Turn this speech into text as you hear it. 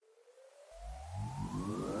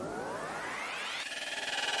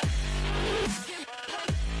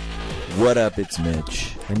What up, it's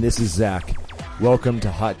Mitch. And this is Zach. Welcome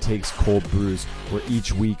to Hot Takes Cold Brews, where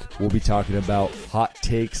each week we'll be talking about hot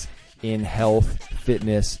takes in health,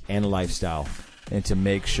 fitness, and lifestyle. And to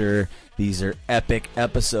make sure these are epic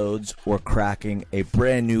episodes, we're cracking a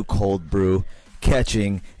brand new cold brew,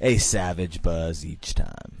 catching a savage buzz each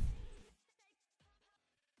time.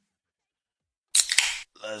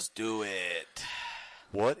 Let's do it.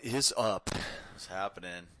 What is up? What's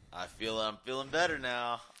happening? I'm feeling better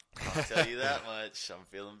now. I'll tell you that much. I'm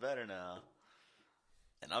feeling better now.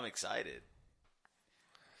 And I'm excited.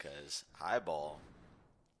 Because Highball,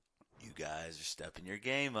 you guys are stepping your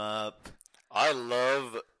game up. I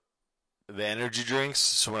love the energy drinks.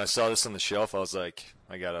 So when I saw this on the shelf, I was like,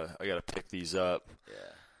 I gotta pick these up.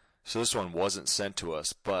 Yeah. So this one wasn't sent to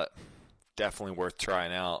us, but definitely worth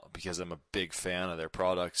trying out because I'm a big fan of their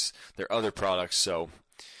products, their other products. So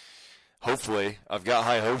hopefully, I've got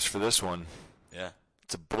high hopes for this one. Yeah.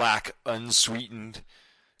 It's a black, unsweetened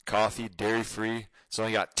coffee, dairy-free. It's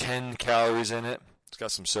only got 10 calories in it. It's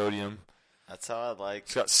got some sodium. That's how I like.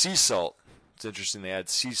 It's got sea salt. It's interesting they add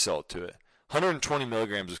sea salt to it. 120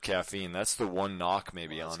 milligrams of caffeine. That's the one knock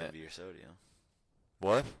maybe on That's it. going to be your sodium.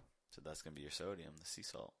 What? So that's going to be your sodium, the sea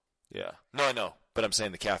salt. Yeah. No, I know. But I'm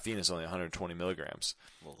saying the caffeine is only 120 milligrams.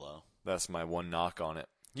 A little low. That's my one knock on it.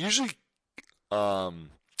 Usually, in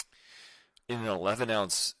an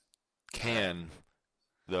 11-ounce can,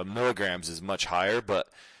 the milligrams is much higher, but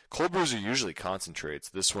cold brews are usually concentrates.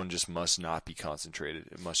 This one just must not be concentrated.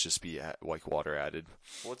 It must just be like water added.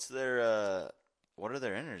 What are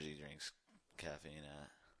their energy drinks caffeine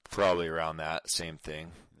at? Probably around that same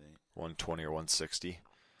thing. 120 or 160.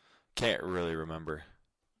 Can't really remember.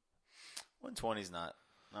 120 is not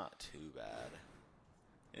too bad.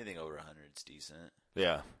 Anything over 100 is decent.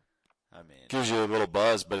 Yeah. I mean, Gives you a little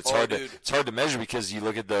buzz, but it's hard to measure because you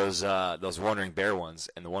look at those Wandering Bear ones,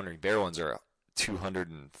 and the Wandering Bear ones are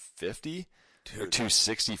 250 or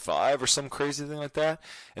 265 or some crazy thing like that,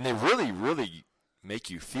 and they really, really make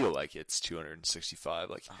you feel like it's 265.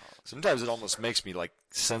 Like sometimes it almost makes me like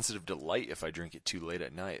sensitive to light if I drink it too late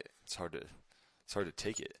at night. It's hard to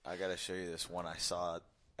take it. I gotta show you this one I saw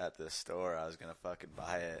at the store. I was gonna fucking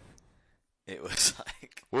buy it. It was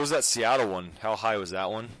like, what was that Seattle one? How high was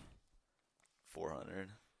that one? 400.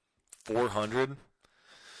 400?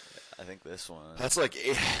 I think this one. That's like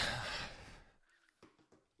God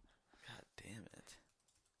damn it.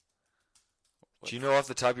 Do you know off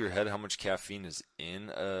the top of your head how much caffeine is in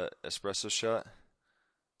a espresso shot?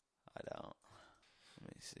 I don't.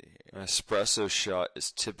 Let me see here. An espresso shot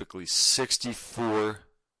is typically 64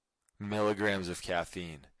 milligrams of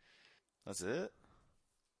caffeine. That's it?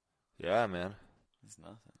 Yeah, man. It's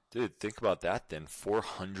nothing. Dude, think about that then.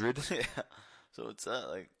 400? Yeah. So what's that,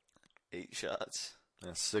 like 8 shots?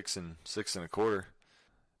 Yeah, six and a quarter.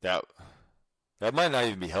 That might not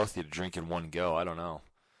even be healthy to drink in one go. I don't know.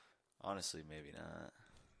 Honestly, maybe not.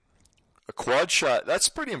 A quad shot, that's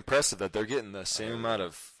pretty impressive that they're getting the same amount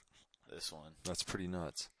of... This one. That's pretty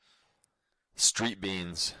nuts. Street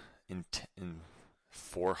beans in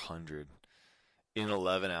 400 in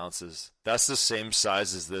 11 ounces. That's the same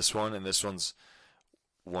size as this one, and this one's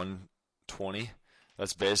 120.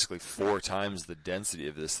 That's basically 4 times the density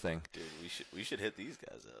of this thing. Dude, we should hit these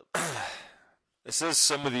guys up. It says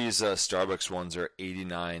some of these Starbucks ones are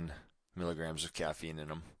 89 milligrams of caffeine in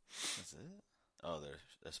them. That's it? Oh, they're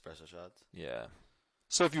espresso shots? Yeah.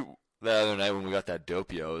 So the other night when we got that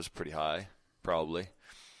Doppio, it was pretty high, probably.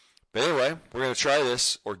 But anyway, we're going to try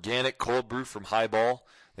this organic cold brew from Highball.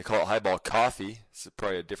 They call it Highball Coffee. It's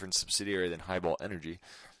probably a different subsidiary than Highball Energy.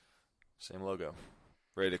 Same logo.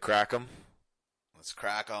 Ready to crack them? Let's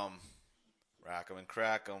crack them. Rack them and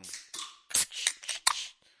crack them.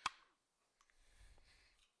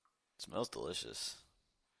 Smells delicious.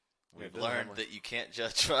 We've learned that you can't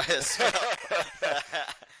judge by a smell.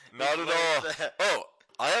 Not at all. Oh,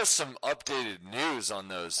 I have some updated news on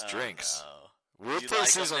those drinks. No. We'll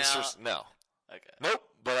place these on No. Okay. Nope,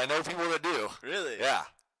 but I know people that do. Really? Yeah,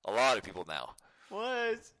 a lot of people now.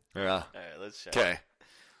 What? Yeah. All right, let's check. Okay.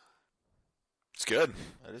 It's good.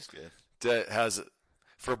 That is good. It has,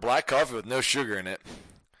 for a black coffee with no sugar in it.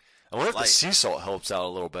 I wonder if the sea salt helps out a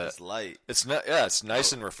little bit. It's light. It's not. Yeah, it's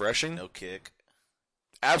nice and refreshing. No kick.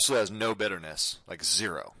 Absolutely has no bitterness, like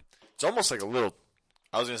zero. It's almost like a little.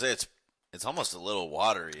 I was gonna say it's almost a little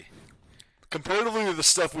watery. Comparatively to the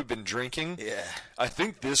stuff we've been drinking, yeah, I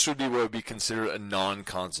think this would be what would be considered a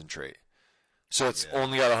non-concentrate. So it's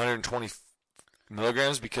only got 120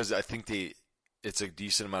 milligrams because I think it's a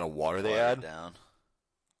decent amount of water they add. Down.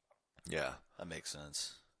 Yeah. That makes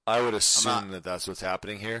sense. I would assume that that's what's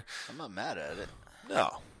happening here. I'm not mad at it.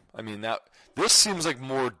 No. I mean, this seems like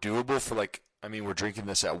more doable for we're drinking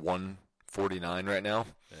this at 1:49 right now.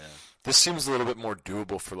 Yeah. This seems a little bit more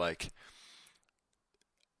doable for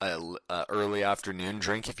a early afternoon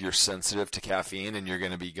drink if you're sensitive to caffeine and you're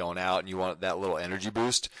going to be going out and you want that little energy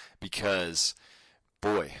boost, because,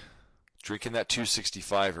 boy, drinking that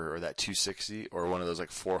 265 or that 260 or one of those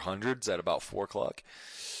 400s at about 4 o'clock.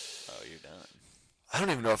 Oh, you're done. I don't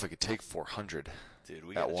even know if I could take 400 Dude,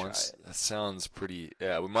 we at gotta once. try it. That sounds pretty.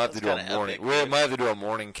 Yeah, we might have to do Sounds a kinda morning. epic, We dude. might have to do a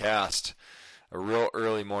morning cast, a real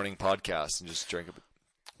early morning podcast, and just drink a bit.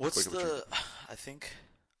 What's quick of a drink.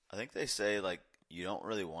 I think they say you don't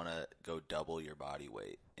really want to go double your body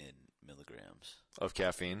weight in milligrams. Of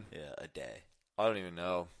caffeine? Yeah, a day. I don't even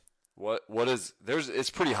know. What is it's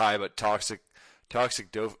pretty high, but toxic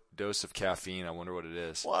dose of caffeine. I wonder what it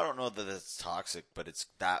is. Well, I don't know that it's toxic, but it's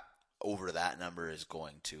that over that number is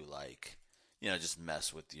going to just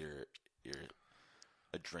mess with your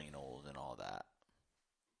adrenals and all that.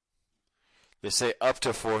 They say up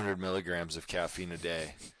to 400 milligrams of caffeine a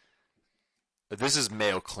day. This is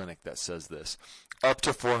Mayo Clinic that says this. Up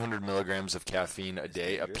to 400 milligrams of caffeine a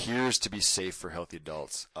day appears to be safe for healthy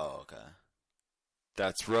adults. Oh, okay.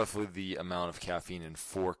 That's roughly the amount of caffeine in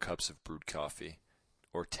 4 cups of brewed coffee,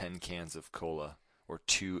 or 10 cans of cola, or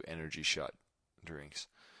 2 energy shot drinks.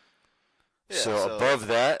 Yeah, so above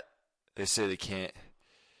that, they say they can't.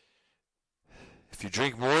 If you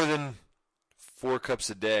drink more than 4 cups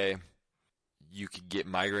a day, you could get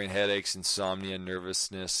migraine headaches, insomnia,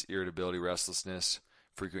 nervousness, irritability, restlessness,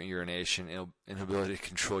 frequent urination, inability to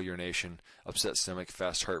control urination, upset stomach,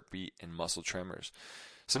 fast heartbeat, and muscle tremors.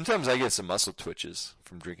 Sometimes I get some muscle twitches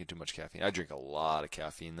from drinking too much caffeine. I drink a lot of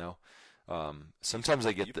caffeine, though. Sometimes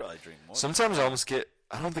I get You probably drink more. Sometimes I almost get,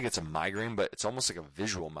 I don't think it's a migraine, but it's almost like a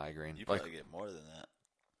visual migraine. You probably get more than that.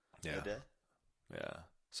 Yeah. A day? Yeah,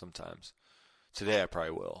 sometimes. Today I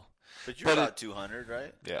probably will. But you're about 200,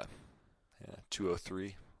 right? Yeah. Yeah,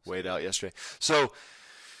 203. Weighed out yesterday. So,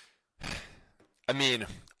 I mean,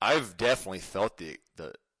 I've definitely felt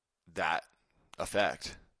that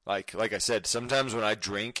effect. Like I said, sometimes when I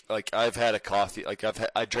drink, I've had a coffee,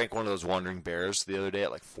 I drank one of those Wandering Bears the other day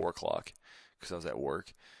at 4 o'clock because I was at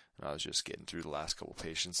work and I was just getting through the last couple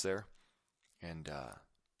patients there, and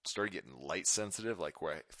started getting light sensitive,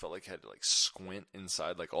 where I felt like I had to squint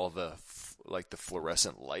inside, all the the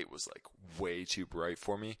fluorescent light was way too bright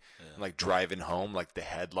for me. Yeah. And driving home, the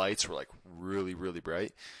headlights were really, really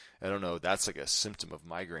bright. I don't know, that's a symptom of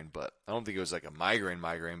migraine, but I don't think it was a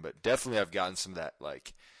migraine, but definitely I've gotten some of that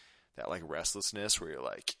restlessness where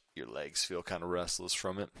your legs feel kind of restless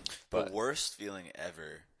from it. But the worst feeling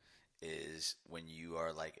ever is when you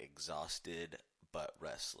are exhausted but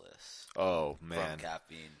restless. Oh man. From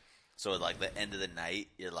caffeine. So at the end of the night,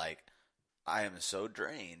 you're I am so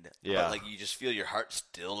drained. Yeah. But you just feel your heart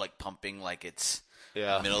still pumping it's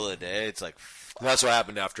yeah. middle of the day. It's fuck. That's what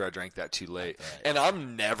happened after I drank that too late. And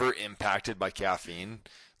I'm never impacted by caffeine.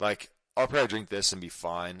 I'll probably drink this and be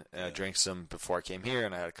fine. And I drank some before I came here,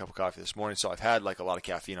 and I had a cup of coffee this morning, so I've had a lot of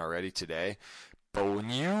caffeine already today. But when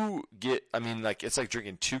you get, it's like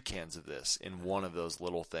drinking 2 cans of this in one of those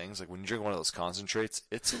little things. When you drink one of those concentrates,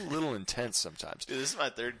 it's a little intense sometimes. Dude, this is my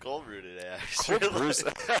 3rd cold brew today. Cold brews.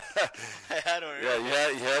 I don't know. Yeah,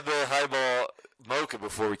 you had the highball mocha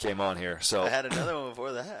before we came on here. So I had another one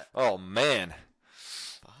before that. Oh man.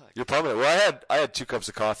 You're probably I had 2 cups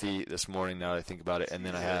of coffee this morning. Now that I think about it, and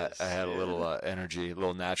then I had a little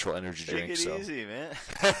little natural energy drink. Take it easy, man.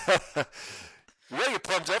 We gotta get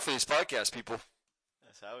pumped up for these podcasts, people.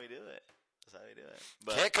 That's how we do it.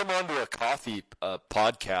 But can't come on to a coffee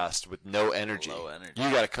podcast with no energy. Low energy. You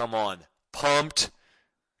gotta come on pumped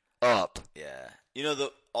up. Yeah.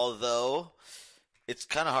 Although it's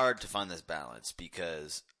kind of hard to find this balance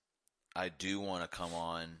because I do want to come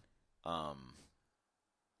on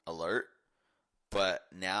alert, but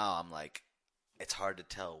now I'm it's hard to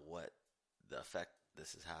tell what the effect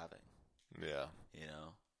this is having. Yeah.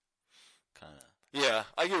 Kind of. Yeah,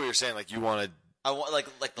 I get what you're saying. You want to. I want the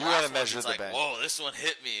you last want to measure one, the bench. Whoa, this one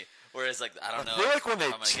hit me. Whereas I don't know.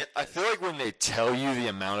 I feel like when they tell you the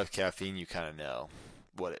amount of caffeine, you kind of know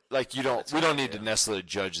what it. You don't. We don't need to necessarily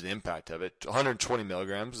judge the impact of it. 120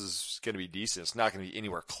 milligrams is going to be decent. It's not going to be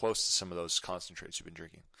anywhere close to some of those concentrates you've been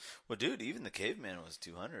drinking. Well, dude, even the caveman was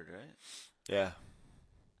 200, right? Yeah.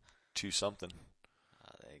 2 something.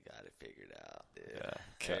 Oh, they got it figured out, dude.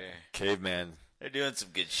 Yeah. Caveman. They're doing some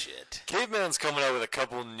good shit. Caveman's coming out with a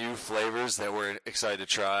couple new flavors that we're excited to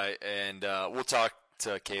try, and we'll talk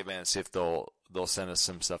to Caveman and see if they'll send us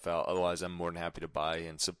some stuff out. Otherwise, I'm more than happy to buy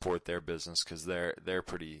and support their business because they're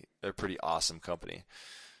pretty awesome company.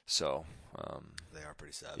 So they are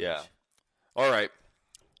pretty savage. Yeah. All right.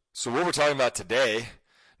 So what we're talking about today,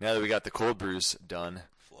 now that we got the cold brews done,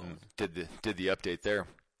 did the update there,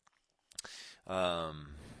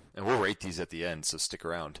 and we'll rate these at the end, so stick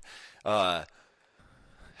around. Have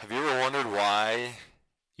you ever wondered why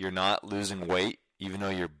you're not losing weight, even though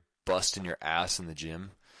you're busting your ass in the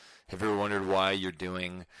gym? Have you ever wondered why you're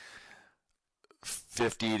doing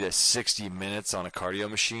 50 to 60 minutes on a cardio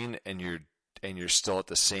machine and you're still at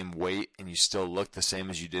the same weight and you still look the same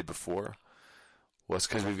as you did before? Well, it's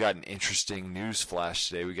because we've got an interesting news flash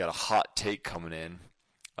today. We got a hot take coming in.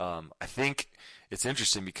 I think it's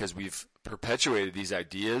interesting because we've perpetuated these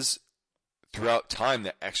ideas throughout time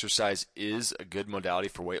that exercise is a good modality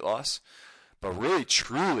for weight loss. But really,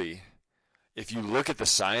 truly, if you look at the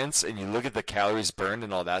science and you look at the calories burned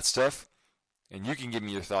and all that stuff, and you can give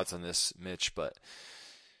me your thoughts on this, Mitch, but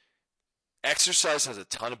exercise has a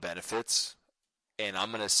ton of benefits, and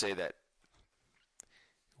I'm going to say that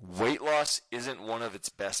weight loss isn't one of its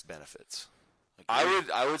best benefits.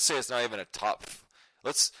 I would say it's not even a top.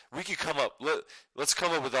 Let's come up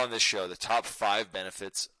with on this show the top 5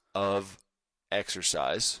 benefits of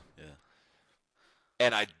exercise. Yeah.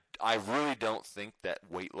 And I really don't think that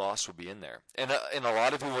weight loss will be in there. And a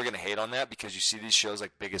lot of people are going to hate on that because you see these shows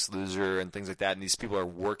like Biggest Loser and things like that, and these people are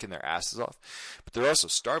working their asses off. But they're also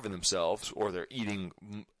starving themselves, or they're eating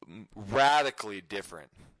radically different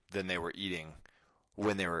than they were eating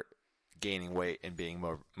when they were gaining weight and being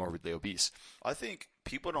morbidly obese. I think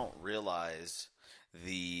people don't realize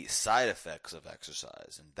the side effects of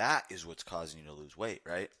exercise, and that is what's causing you to lose weight,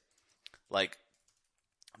 right? Like,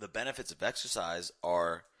 the benefits of exercise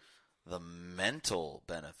are the mental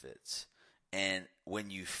benefits. And when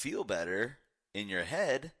you feel better in your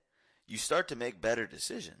head, you start to make better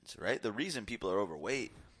decisions, right? The reason people are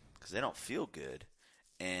overweight because they don't feel good.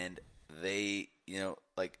 And they,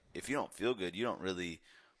 like, if you don't feel good, you don't really,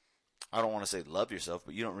 I don't want to say love yourself,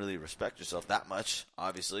 but you don't really respect yourself that much.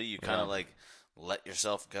 Obviously, you kind of like let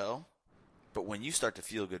yourself go. But when you start to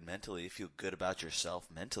feel good mentally, feel good about yourself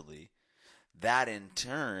mentally, that in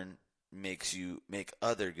turn makes you make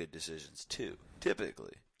other good decisions too,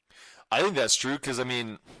 typically. I think that's true because,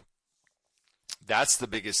 that's the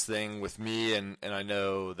biggest thing with me, and I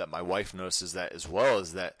know that my wife notices that as well,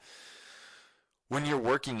 is that when you're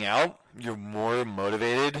working out, you're more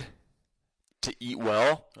motivated to eat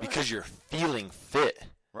well because you're feeling fit.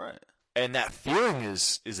 Right. And that feeling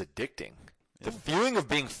is addicting. Yeah. The feeling of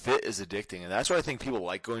being fit is addicting, and that's why I think people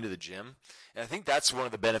like going to the gym. And I think that's one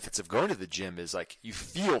of the benefits of going to the gym is, like, you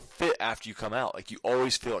feel fit after you come out. Like, you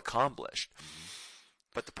always feel accomplished. Mm-hmm.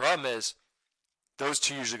 But the problem is those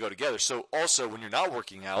two usually go together. So also when you're not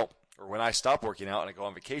working out, or when I stop working out and I go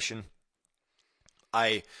on vacation,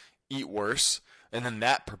 I eat worse. And then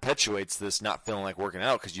that perpetuates this not feeling like working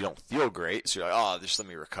out because you don't feel great. So you're like, oh, just let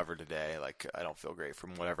me recover today. Like, I don't feel great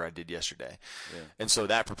from whatever I did yesterday. Yeah. And so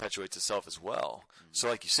that perpetuates itself as well. Mm-hmm. So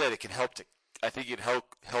like you said, it can help to, I think it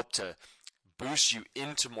help to boost you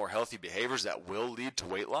into more healthy behaviors that will lead to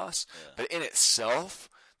weight loss. Yeah. But in itself,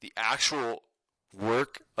 the actual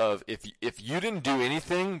work of, if you didn't do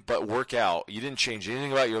anything but work out, you didn't change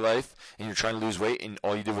anything about your life, and you're trying to lose weight and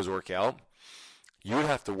all you did was work out, you would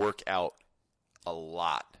have to work out a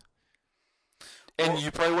lot. And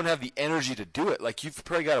you probably wouldn't have the energy to do it. Like, you've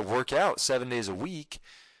probably got to work out 7 days a week.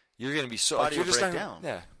 You're going to be so, like, you're just break not down.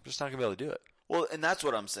 Yeah, just not going to be able to do it. Well, and that's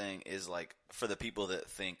what I'm saying is, like, for the people that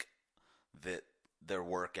think that their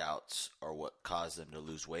workouts are what caused them to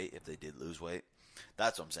lose weight, if they did lose weight,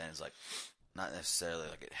 that's what I'm saying is, like, not necessarily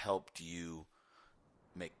like it helped you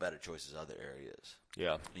make better choices in other areas.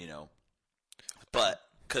 Yeah. But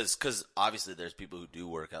because obviously there's people who do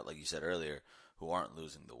work out, like you said earlier, who aren't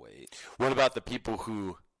losing the weight. What about the people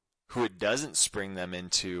who it doesn't spring them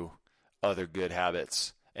into other good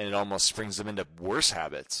habits, and it almost springs them into worse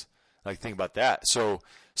habits? Like, think about that. So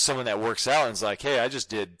someone that works out and is like, hey, I just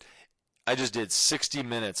did 60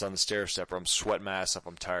 minutes on the stair stepper. I'm sweating my ass up.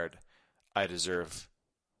 I'm tired. I deserve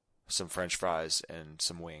some French fries and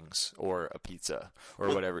some wings or a pizza or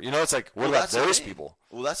whatever. It's like, what about those people?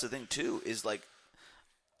 Well, that's the thing too, is like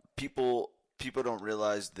people don't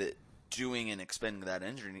realize that doing and expending that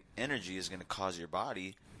energy is going to cause your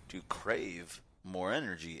body to crave more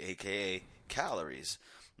energy, aka calories.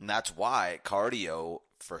 And that's why cardio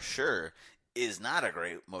for sure is not a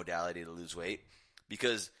great modality to lose weight,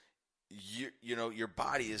 because your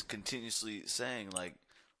body is continuously saying, like,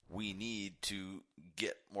 we need to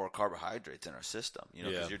get more carbohydrates in our system,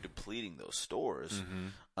 because you're depleting those stores.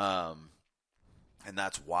 Mm-hmm. And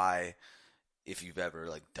that's why if you've ever,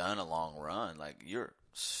 like, done a long run, like, you're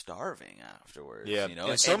starving afterwards. Yeah.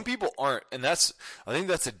 And some people aren't. And I think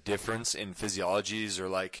that's a difference in physiologies, or,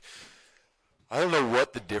 like, I don't know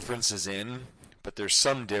what the difference is in, but there's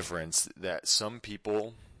some difference that some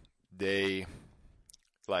people, they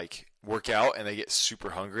like work out and they get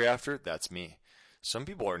super hungry after. That's me. Some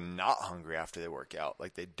people are not hungry after they work out.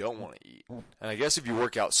 Like, they don't want to eat. And I guess if you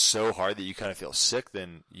work out so hard that you kind of feel sick,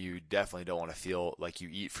 then you definitely don't want to feel like you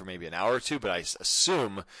eat for maybe an hour or two. But I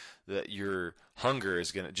assume that your hunger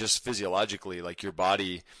is going to, just physiologically, like your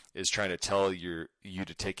body is trying to tell you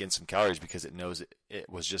to take in some calories because it knows it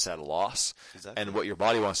was just at a loss. Exactly. And what your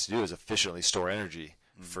body wants to do is efficiently store energy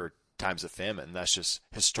for times of famine. That's just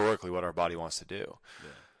historically what our body wants to do. Yeah.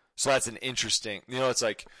 So that's an interesting, it's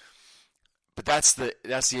like, but that's the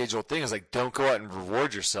age-old thing, is like, don't go out and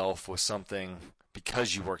reward yourself with something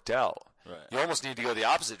because you worked out. Right. You almost need to go the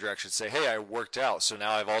opposite direction. Say, hey, I worked out, so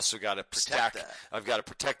now I've also got to I've got to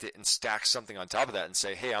protect it and stack something on top of that and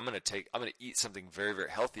say, hey, I'm going to eat something very,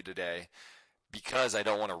 very healthy today because I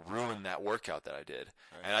don't want to ruin that workout that I did.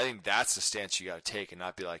 Right. And I think that's the stance you got to take, and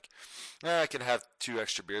not be like, I can have 2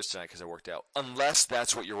 extra beers tonight because I worked out. Unless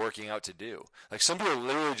that's what you're working out to do. Like, some people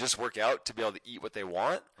literally just work out to be able to eat what they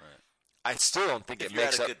want. Right. I still don't think it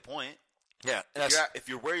makes a good point. Yeah. If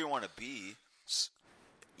you're where you want to be,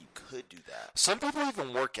 you could do that. Some people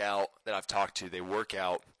even work out that I've talked to. They work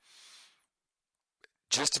out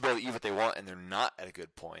just to be able to eat what they want, and they're not at a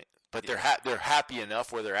good point. But they're happy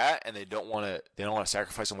enough where they're at, and they don't want to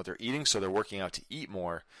sacrifice on what they're eating, so they're working out to eat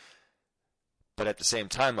more. But at the same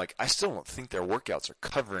time, like, I still don't think their workouts are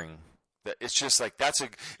covering that. It's just like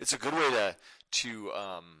it's a good way to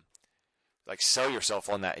like, sell yourself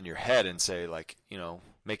on that in your head and say, like,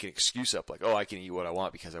 make an excuse up, like, oh, I can eat what I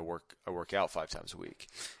want because I work out 5 times a week.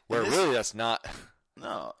 Where really that's not.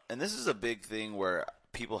 No, and this is a big thing where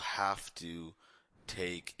people have to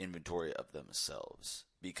take inventory of themselves,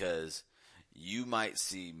 because you might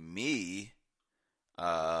see me,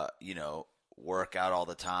 work out all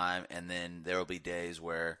the time, and then there will be days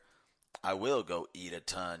where I will go eat a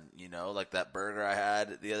ton, like that burger I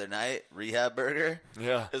had the other night, rehab burger.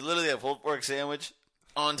 Yeah. It's literally a pulled pork sandwich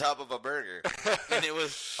on top of a burger. And it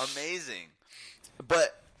was amazing.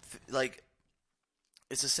 But, like,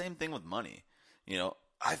 it's the same thing with money.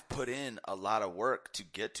 I've put in a lot of work to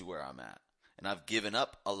get to where I'm at. And I've given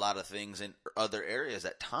up a lot of things in other areas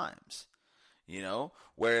at times.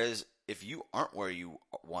 Whereas if you aren't where you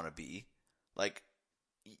want to be, like,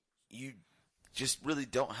 you just really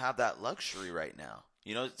don't have that luxury right now.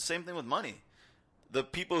 Same thing with money. The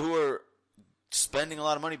people who are spending a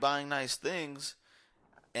lot of money buying nice things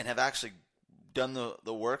and have actually done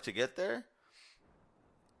the work to get there,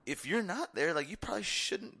 if you're not there, like, you probably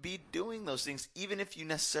shouldn't be doing those things, even if you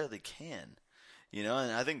necessarily can. And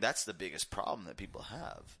I think that's the biggest problem that people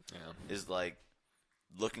have, is, like,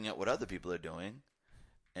 looking at what other people are doing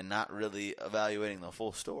and not really evaluating the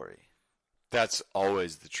full story. That's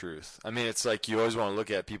always the truth. I mean, it's like, you always want to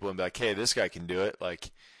look at people and be like, hey, this guy can do it.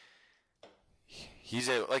 Like,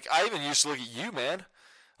 I even used to look at you, man.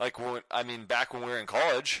 Like, back when we were in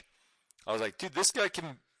college, I was like, dude, this guy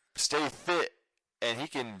can stay fit and he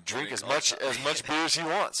can drink as much beer as he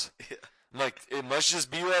wants. Yeah. Like, it must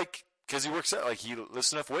just be like, because he works out, like, he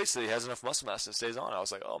lifts enough weights that he has enough muscle mass and stays on. I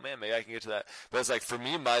was like, oh man, maybe I can get to that. But it's like, for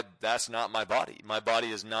me, that's not my body. My body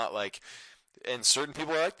is not like. And certain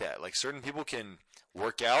people are like that. Like, certain people can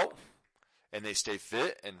work out and they stay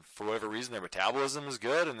fit, and for whatever reason their metabolism is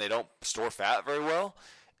good and they don't store fat very well,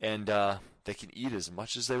 and they can eat as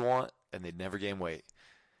much as they want and they never gain weight.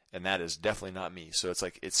 And that is definitely not me. So it's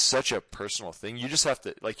like, it's such a personal thing. You just have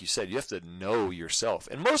to, like you said, you have to know yourself.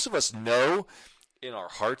 And most of us know in our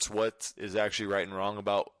hearts what is actually right and wrong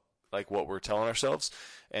about, like, what we're telling ourselves.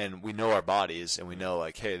 And we know our bodies, and we know,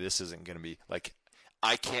 like, hey, this isn't going to be, like,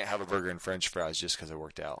 I can't have a burger and french fries just because I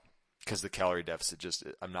worked out. Because the calorie deficit,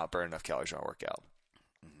 I'm not burning enough calories when I work out.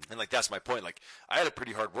 Mm-hmm. And, like, that's my point. Like, I had a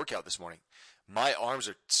pretty hard workout this morning. My arms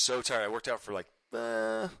are so tired. I worked out for, like,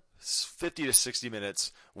 50 to 60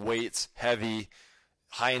 minutes, weights, heavy,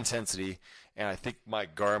 high intensity. And I think my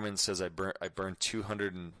Garmin says I burned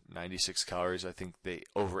 296 calories. I think they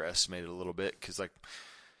overestimated a little bit because, like,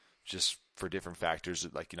 just for different factors,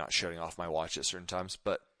 like, you're not shutting off my watch at certain times.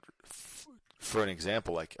 But for an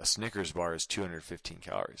example, like, a Snickers bar is 215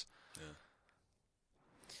 calories. Yeah.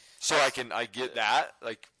 So I get that.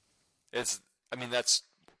 Like, that's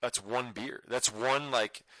one beer. That's one,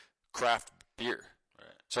 like, craft beer. Right.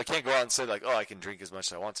 So I can't go out and say, like, oh, I can drink as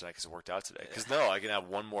much as I want tonight because I worked out today. Because no, I can have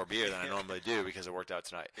one more beer than I normally do because I worked out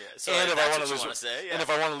tonight. Yeah. So and if I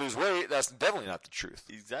want to lose weight, that's definitely not the truth.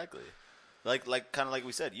 Exactly. Like kind of like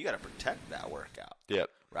we said, you got to protect that workout. Yep.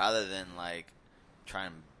 Rather than, like, try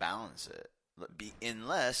and balance it.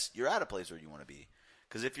 Unless you're at a place where you want to be.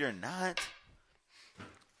 Because if you're not,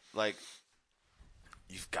 like,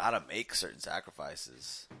 you've got to make certain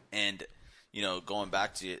sacrifices. And, you know, going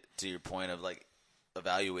back to your point of, like,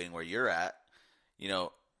 evaluating where you're at, you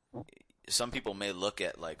know, some people may look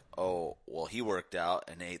at, like, oh, well, he worked out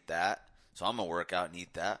and ate that, so I'm going to work out and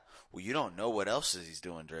eat that. Well, you don't know what else he's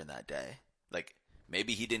doing during that day. Like,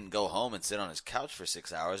 maybe he didn't go home and sit on his couch for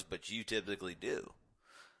 6 hours, but you typically do.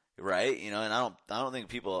 Right? You know, and I don't think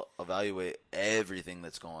people evaluate everything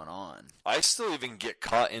that's going on. I still even get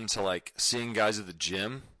caught into, like, seeing guys at the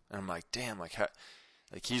gym, and I'm like, damn, like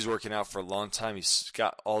he's working out for a long time. He's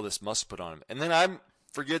got all this muscle put on him. And then I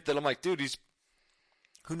forget that I'm like, dude,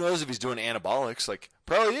 who knows if he's doing anabolics? Like,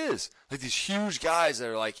 probably is. Like, these huge guys that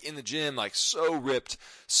are, like, in the gym, like, so ripped,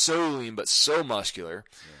 so lean, but so muscular.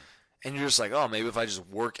 Yeah. And you're just like, oh, maybe if I just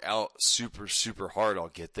work out super, super hard, I'll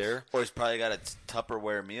get there. Or he's probably got a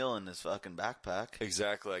Tupperware meal in his fucking backpack.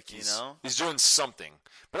 Exactly. Like, he's doing something.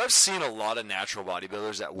 But I've seen a lot of natural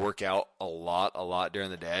bodybuilders that work out a lot during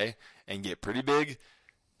the day and get pretty big.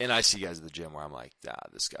 And I see guys at the gym where I'm like,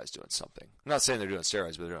 this guy's doing something. I'm not saying they're doing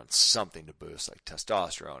steroids, but they're doing something to boost, like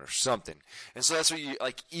testosterone or something. And so that's what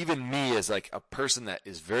like, even me as, like, a person that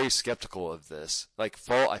is very skeptical of this, like,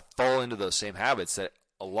 I fall into those same habits that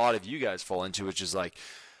a lot of you guys fall into, which is like,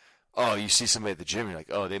 oh, you see somebody at the gym, you're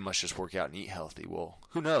like, oh, they must just work out and eat healthy. Well,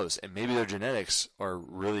 who knows? And maybe their genetics are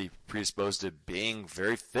really predisposed to being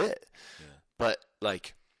very fit. Yeah. But,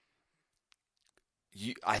 like,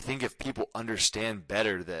 I think if people understand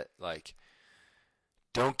better that, like,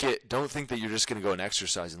 don't think that you're just going to go and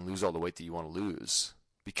exercise and lose all the weight that you want to lose,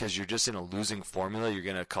 because you're just in a losing formula. You're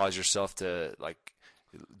going to cause yourself to, like,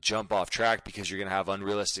 jump off track because you're going to have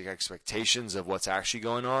unrealistic expectations of what's actually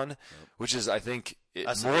going on, which is, I think,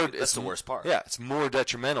 that's the worst part. Yeah, it's more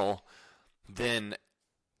detrimental than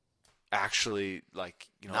actually, like,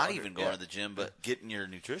 you know, not even going to the gym, but getting your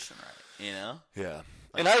nutrition right, you know? Yeah.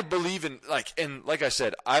 And I believe in, like, and like I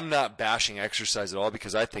said, I'm not bashing exercise at all,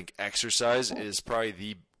 because I think exercise is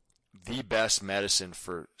probably the best medicine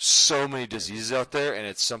for so many diseases out there, and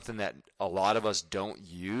it's something that a lot of us don't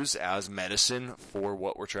use as medicine for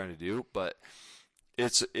what we're trying to do, but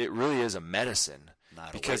it really is a medicine.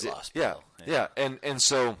 Not because a weight loss pill. Yeah. And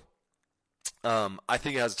so I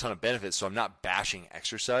think it has a ton of benefits, so I'm not bashing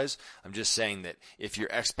exercise. I'm just saying that if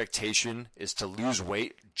your expectation is to lose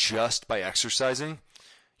weight just by exercising,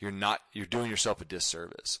 you're doing yourself a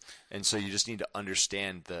disservice. And so you just need to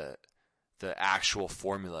understand the actual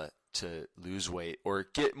formula to lose weight or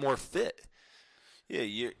get more fit. Yeah,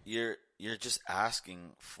 you're just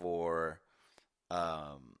asking for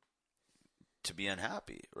to be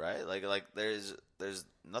unhappy, right? Like there's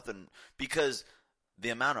nothing, because the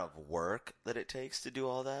amount of work that it takes to do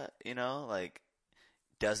all that, you know, like,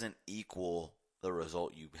 doesn't equal the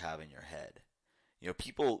result you have in your head. You know,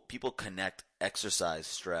 people connect exercise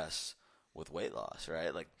stress with weight loss,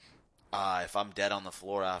 right? Like, if I'm dead on the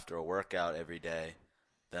floor after a workout every day,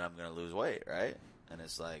 then I'm going to lose weight, right? And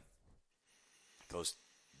it's like,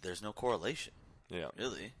 there's no correlation. Yeah.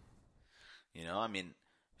 Really. You know, I mean,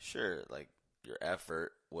 sure, like, your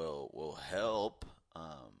effort will help,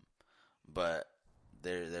 but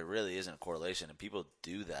there really isn't a correlation, and people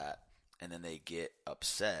do that, and then they get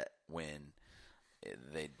upset when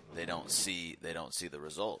they don't see the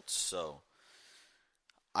results. So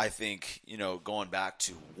I think, you know, going back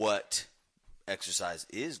to what exercise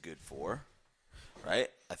is good for, right?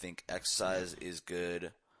 I think exercise is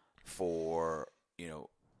good for, you know,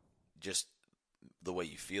 just the way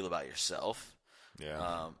you feel about yourself.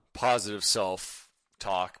 Yeah. Positive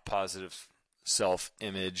self-talk, positive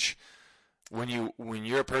self-image. When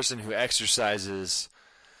you're a person who exercises,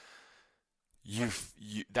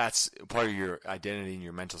 that's part of your identity and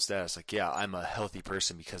your mental status. Like, yeah, I'm a healthy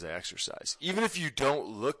person because I exercise. Even if you don't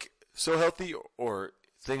look so healthy or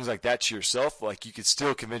things like that to yourself, like, you could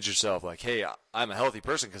still convince yourself, like, hey, I'm a healthy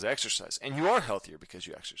person because I exercise. And you are healthier because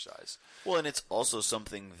you exercise. Well, and it's also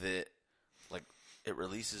something that, like, it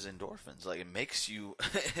releases endorphins. Like, it makes you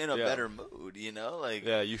in a better mood, you know? Like,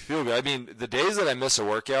 yeah, you feel good. I mean, the days that I miss a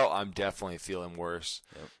workout, I'm definitely feeling worse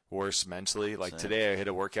mentally. Like, today I hit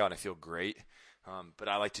a workout and I feel great. But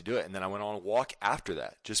I like to do it. And then I went on a walk after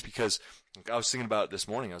that, just because, like, I was thinking about it this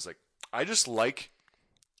morning. I was like, I just like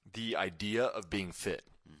the idea of being fit.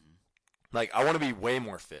 Mm-hmm. Like, I want to be way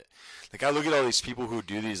more fit. Like, I look at all these people who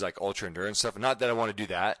do these, like, ultra endurance stuff. Not that I want to do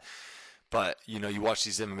that, but, you know, you watch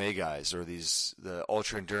these MMA guys or the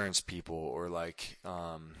ultra endurance people, or like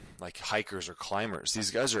hikers or climbers.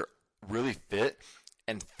 These guys are really fit,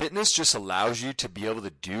 and fitness just allows you to be able to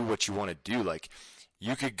do what you want to do. Like,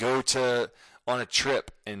 you could go to on a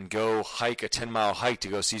trip and go hike a 10-mile hike to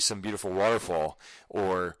go see some beautiful waterfall,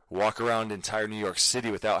 or walk around entire New York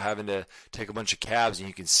City without having to take a bunch of cabs, and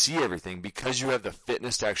you can see everything because you have the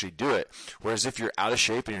fitness to actually do it. Whereas if you're out of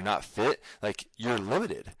shape and you're not fit, like, you're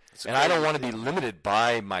limited. And I don't want to be limited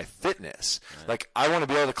by my fitness. Right. Like, I want to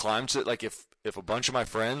be able to climb to, like, if a bunch of my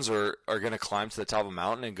friends are going to climb to the top of a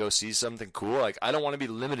mountain and go see something cool, like, I don't want to be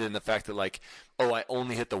limited in the fact that, like, oh, I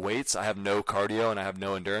only hit the weights, I have no cardio and I have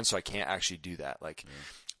no endurance, so I can't actually do that. Like,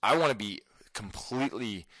 I want to be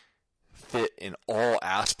completely fit in all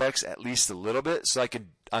aspects, at least a little bit, so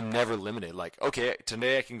I'm never limited. Like, okay,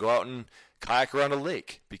 today I can go out and kayak around a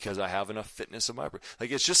lake because I have enough fitness in my,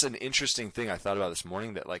 like, it's just an interesting thing I thought about this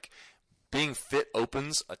morning, that, like, being fit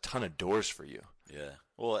opens a ton of doors for you. Yeah.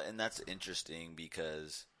 Well, and that's interesting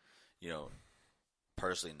because, you know,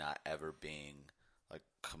 personally not ever being, like,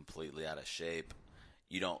 completely out of shape,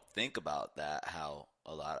 you don't think about that, how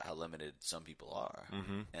limited some people are.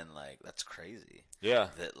 Mm-hmm. And, like, that's crazy. Yeah.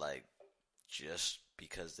 That, like, just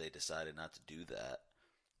because they decided not to do that,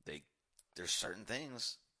 there's certain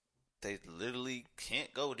things they literally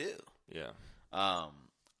can't go do. Yeah.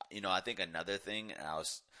 You know, I think another thing, and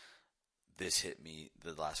this hit me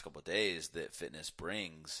the last couple of days, that fitness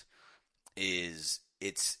brings is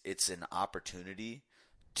it's an opportunity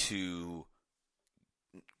to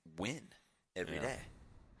win every day.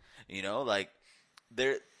 You know, like,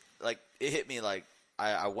 it hit me like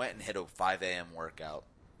I went and hit a 5 a.m. workout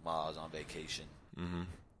while I was on vacation. Mm-hmm.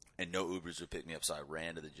 And no Ubers would pick me up, so I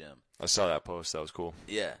ran to the gym. I saw that post. That was cool.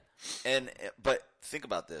 Yeah. But think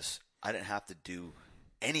about this. I didn't have to do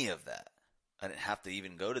any of that. I didn't have to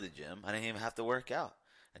even go to the gym. I didn't even have to work out.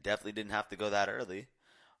 I definitely didn't have to go that early.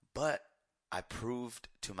 But I proved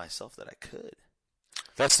to myself that I could.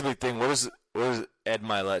 That's the big thing. What is Ed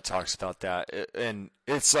Milet talks about that, and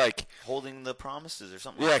it's like holding the promises or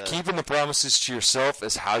something. Yeah, like that. Keeping the promises to yourself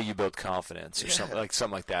is how you build confidence, or something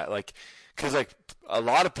like that. Like, because, like, a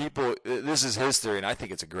lot of people, this is his theory, and I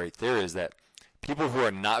think it's a great theory, is that people who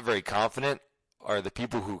are not very confident are the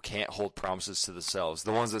people who can't hold promises to themselves.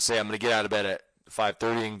 The ones that say, I'm going to get out of bed at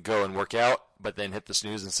 5:30 and go and work out, but then hit the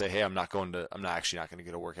snooze and say, hey, I'm actually not going to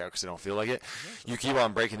get a workout because I don't feel like it. You keep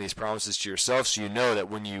on breaking these promises to yourself, so you know that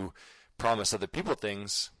when you promise other people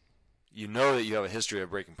things, you know that you have a history of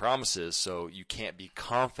breaking promises, so you can't be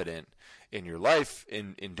confident in your life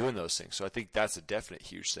in doing those things. So I think that's a definite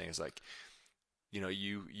huge thing, is like, you know,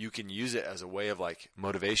 you can use it as a way of, like,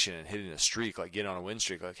 motivation and hitting a streak, like getting on a win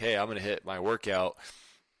streak. Like, hey, I'm going to hit my workout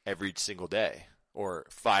every single day, or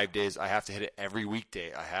 5 days. I have to hit it every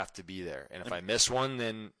weekday. I have to be there. And if I miss one,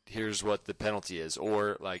 then here's what the penalty is.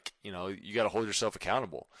 Or, like, you know, you got to hold yourself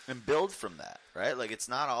accountable. And build from that, right? Like, it's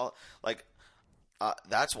not all, like,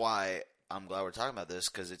 that's why I'm glad we're talking about this,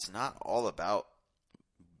 because it's not all about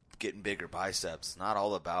getting bigger biceps. It's not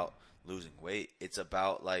all about losing weight. It's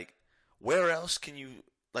about, like, where else can you,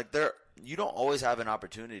 like, you don't always have an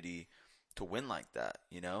opportunity to win like that,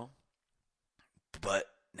 you know? But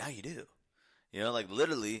now you do. You know, like,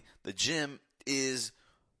 literally, the gym is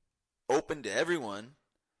open to everyone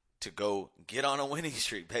to go get on a winning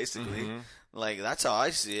streak, basically. Mm-hmm. Like, that's how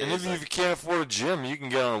I see it. And if you can't afford a gym, you can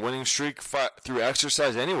get on a winning streak through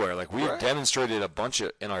exercise anywhere. Like, we've demonstrated a bunch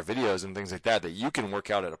of, in our videos and things like that you can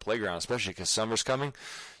work out at a playground, especially because summer's coming.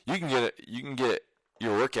 You can get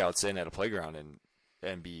your workouts in at a playground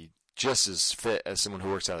and be just as fit as someone who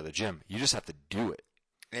works out at the gym. You just have to do it.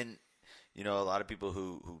 And, you know, a lot of people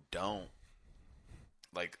who don't,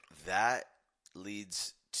 like, that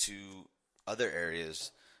leads to other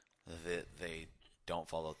areas that they don't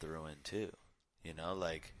follow through in too. You know,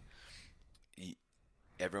 like,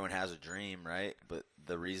 everyone has a dream, right? But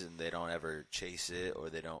the reason they don't ever chase it, or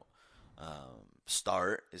they don't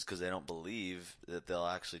start, is because they don't believe that they'll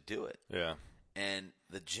actually do it. Yeah. And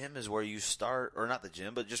the gym is where you start, or not the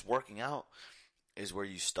gym, but just working out is where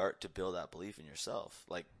you start to build that belief in yourself.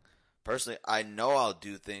 Like, personally, I know I'll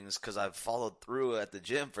do things because I've followed through at the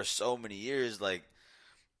gym for so many years. Like,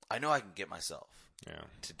 I know I can get myself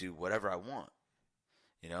to do whatever I want,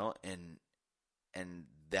 you know? And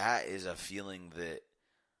that is a feeling that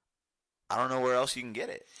I don't know where else you can get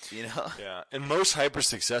it, you know? Yeah. And most hyper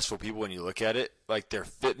successful people, when you look at it, like, their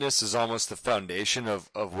fitness is almost the foundation of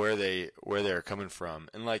where they're coming from.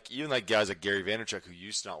 And, like, even like guys like Gary Vaynerchuk, who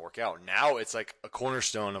used to not work out, now it's like a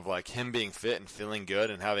cornerstone of, like, him being fit and feeling good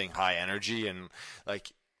and having high energy, and,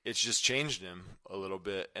 like, it's just changed him a little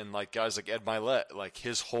bit. And, like, guys like Ed Milet, like,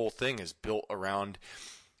 his whole thing is built around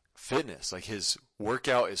fitness. Like, his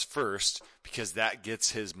workout is first because that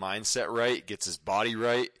gets his mindset right, gets his body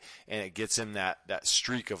right, and it gets him that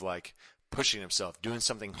streak of, like, pushing himself, doing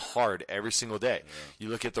something hard every single day. Yeah. You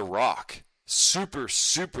look at The Rock. super,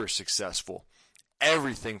 super successful.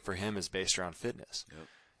 Everything for him is based around fitness. Yep.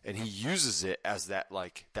 And he uses it as that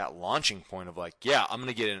launching point of like, yeah, I'm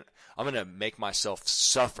going to make myself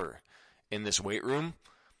suffer in this weight room.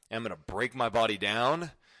 And I'm going to break my body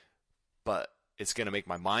down, but it's going to make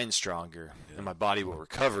my mind stronger and my body will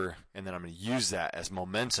recover. And then I'm going to use that as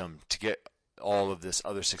momentum to get all of this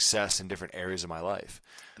other success in different areas of my life.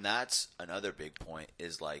 And that's another big point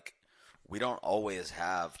is like, we don't always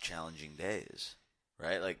have challenging days,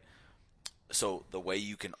 right? Like, so the way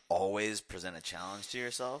you can always present a challenge to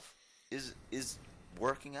yourself is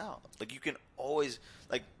working out. Like, you can always,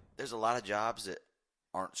 like, there's a lot of jobs that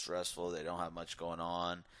aren't stressful. They don't have much going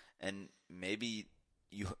on. And maybe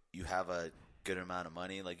you have a good amount of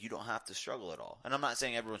money. Like, you don't have to struggle at all. And I'm not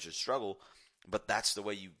saying everyone should struggle, but that's the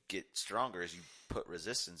way you get stronger is you put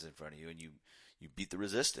resistance in front of you and you beat the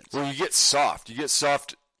resistance. Well, you get soft. You get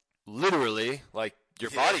soft literally, like,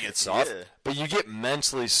 your body gets soft, but you get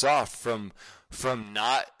mentally soft from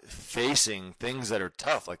not facing things that are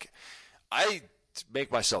tough. Like, I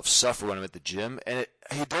make myself suffer when I'm at the gym, and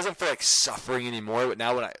it doesn't feel like suffering anymore. But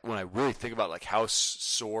now when I really think about like how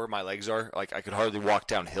sore my legs are, like I could hardly walk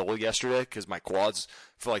downhill yesterday because my quads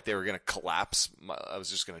felt like they were gonna collapse. I was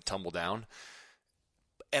just gonna tumble down,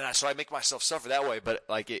 and so I make myself suffer that way. But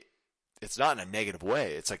like it's not in a negative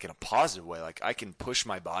way. It's like in a positive way. Like I can push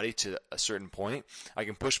my body to a certain point. I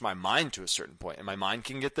can push my mind to a certain point, and my mind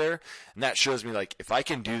can get there. And that shows me like if I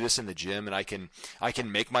can do this in the gym and I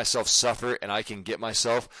can make myself suffer and I can get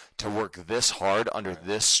myself to work this hard under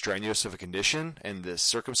this strenuous of a condition and the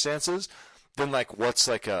circumstances, then like what's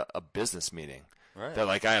like a business meeting? Right. That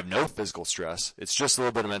like I have no physical stress. It's just a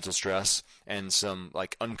little bit of mental stress and some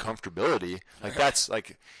like uncomfortability. Like that's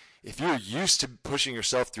like if you're used to pushing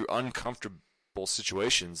yourself through uncomfortable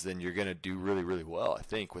situations, then you're going to do really, really well, I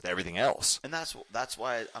think, with everything else. And that's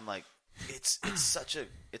why I'm like, it's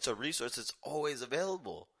a resource that's always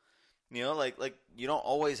available. You know, like you don't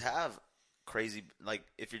always have crazy, like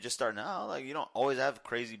if you're just starting out, like you don't always have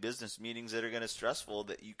crazy business meetings that are going to stressful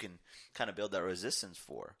that you can kind of build that resistance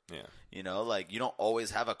for. Yeah. You know, like you don't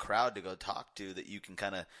always have a crowd to go talk to that you can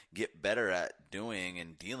kind of get better at doing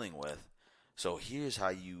and dealing with. So here's how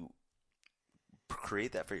you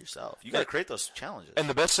create that for yourself. You got to create those challenges. And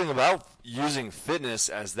the best thing about using fitness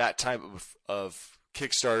as that type of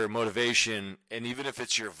Kickstarter motivation, and even if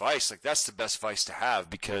it's your vice, like that's the best vice to have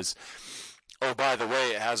because, oh, by the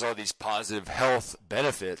way, it has all these positive health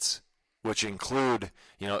benefits, which include,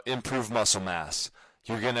 you know, improved muscle mass.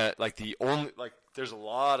 You're going to, like there's a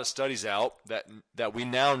lot of studies out that we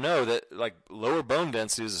now know that like lower bone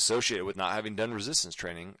density is associated with not having done resistance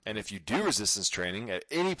training. And if you do resistance training at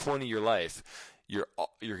any point in your life, you're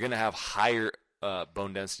going to have higher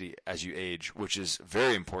bone density as you age, which is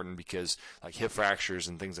very important because like hip fractures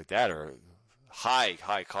and things like that are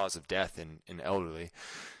high cause of death in elderly.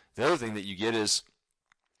 The other thing that you get is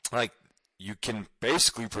like you can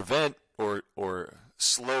basically prevent or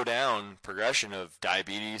slow down progression of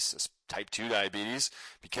diabetes, type 2 diabetes,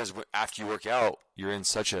 because after you work out, you're in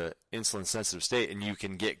such a insulin sensitive state and you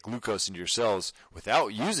can get glucose into your cells without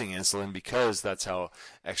using insulin because that's how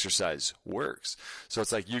exercise works. So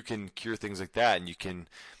it's like you can cure things like that and you can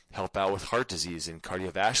help out with heart disease and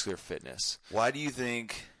cardiovascular fitness. Why do you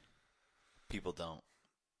think people don't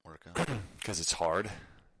work out? Because it's hard.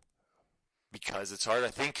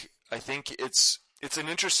 I think it's an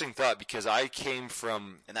interesting thought because I came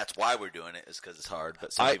from... And that's why we're doing it, is because it's hard.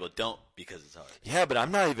 But some people don't because it's hard. Yeah, but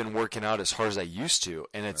I'm not even working out as hard as I used to.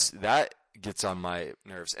 And it's that gets on my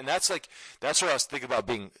nerves. And that's where I was thinking about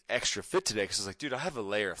being extra fit today. Because I was like, dude, I have a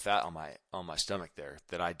layer of fat on my stomach there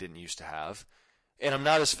that I didn't used to have. And I'm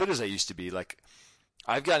not as fit as I used to be. Like,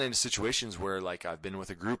 I've gotten into situations where, like, I've been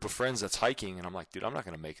with a group of friends that's hiking. And I'm like, dude, I'm not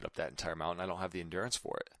going to make it up that entire mountain. I don't have the endurance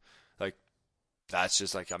for it. Like, that's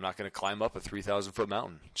just like, I'm not going to climb up a 3,000-foot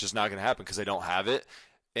mountain. It's just not going to happen because I don't have it,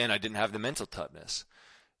 and I didn't have the mental toughness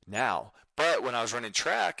now. But when I was running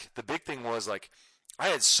track, the big thing was, like, I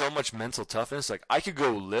had so much mental toughness. Like, I could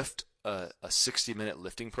go lift a 60-minute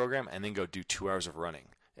lifting program and then go do 2 hours of running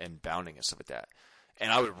and bounding and stuff like that.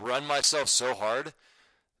 And I would run myself so hard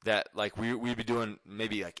that, like, we'd be doing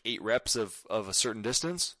maybe, like, 8 reps of a certain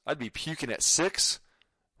distance. I'd be puking at 6.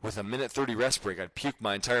 With a minute 30 rest break, I'd puke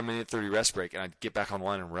my entire minute 30 rest break, and I'd get back on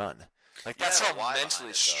line and run. Like that's how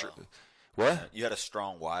mentally What? You had a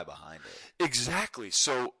strong why behind it. Exactly.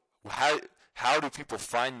 So how do people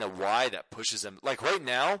find the why that pushes them? Like right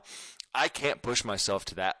now, I can't push myself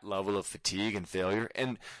to that level of fatigue and failure,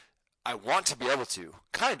 and I want to be able to,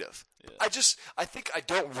 kind of. Yeah. I think I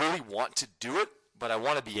don't really want to do it, but I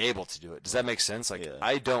want to be able to do it. Does that make sense? Like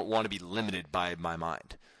I don't want to be limited by my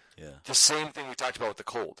mind. Yeah. The same thing we talked about with the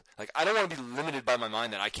cold. Like, I don't want to be limited by my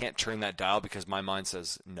mind that I can't turn that dial because my mind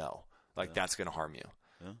says no. Like, that's going to harm you.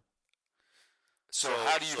 Yeah. So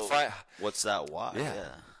how do you find... What's that why?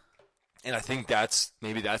 Yeah. And I think that's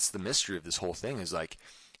the mystery of this whole thing is, like,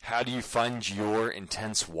 how do you find your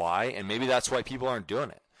intense why? And maybe that's why people aren't doing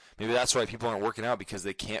it. Maybe that's why people aren't working out, because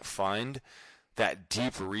they can't find that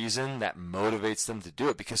deep reason that motivates them to do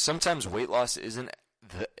it. Because sometimes weight loss isn't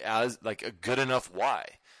as like a good enough why.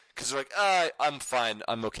 Because they're like, I'm fine.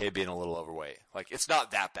 I'm okay being a little overweight. Like, it's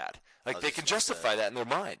not that bad. Like, they can justify that in their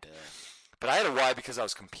mind. Yeah. But I had a why because I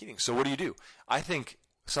was competing. So what do? I think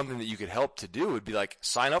something that you could help to do would be like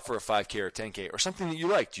sign up for a 5K or 10K or something that you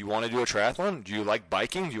like. Do you want to do a triathlon? Do you like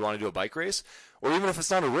biking? Do you want to do a bike race? Or even if it's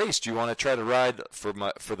not a race, do you want to try to ride for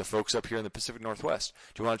the folks up here in the Pacific Northwest?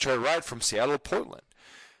 Do you want to try to ride from Seattle to Portland?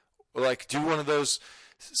 Or like do one of those,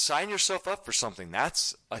 sign yourself up for something.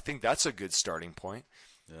 I think that's a good starting point.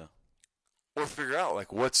 Yeah. Or figure out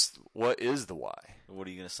like what is the why? What are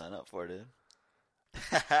you going to sign up for, dude?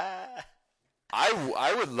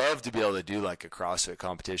 I would love to be able to do like a CrossFit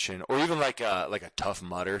competition or even like a Tough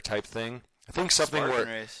Mudder type thing. I think something Spartan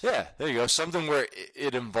where race. Yeah, there you go. Something where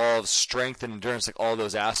it involves strength and endurance, like all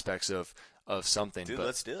those aspects of something. Dude, but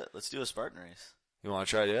let's do it. Let's do a Spartan race. You want to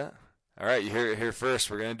try to do it? All right, you hear it here first.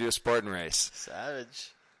 We're gonna do a Spartan race.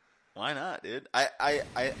 Savage. Why not, dude? I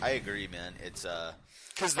agree, man. It's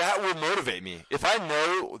because that will motivate me. If I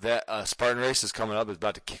know that a Spartan race is coming up, is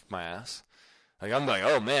about to kick my ass. Like I'm like,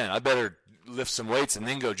 oh man, I better lift some weights and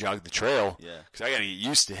then go jog the trail. Yeah. Because I got to get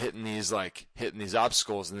used to hitting these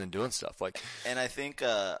obstacles and then doing stuff like. And I think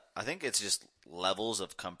it's just levels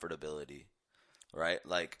of comfortability, right?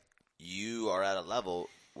 Like you are at a level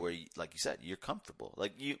where, like you said, you're comfortable.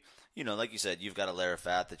 Like you know, like you said, you've got a layer of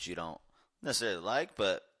fat that you don't necessarily like,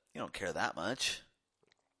 but you don't care that much.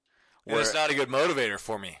 And it's not a good motivator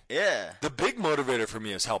for me. Yeah. The big motivator for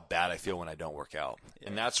me is how bad I feel when I don't work out. Yeah.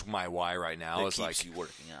 And that's my why right now. It is keeps like you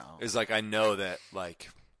working out. Is like I know that like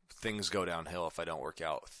things go downhill if I don't work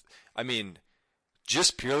out. I mean,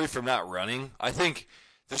 just purely from not running, I think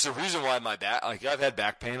there's a reason why my back, like I've had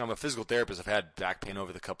back pain. I'm a physical therapist. I've had back pain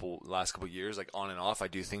over the last couple years, like on and off. I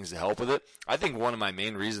do things to help with it. I think one of my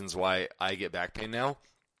main reasons why I get back pain now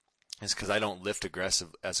is because I don't lift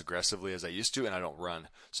as aggressively as I used to, and I don't run,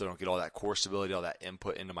 so I don't get all that core stability, all that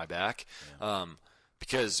input into my back. Yeah.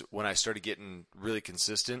 Because when I started getting really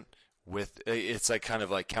consistent with, it's like kind of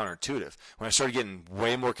like counterintuitive. When I started getting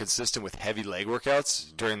way more consistent with heavy leg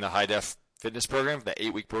workouts during the high def fitness program, that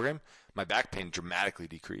 8-week program, my back pain dramatically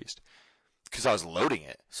decreased because I was loading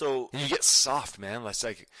it. So and you get soft, man. It's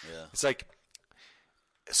like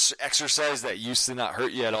exercise that used to not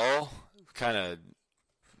hurt you at all, kind of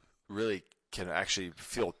really can actually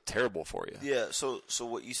feel terrible for you. Yeah, so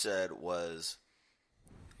what you said was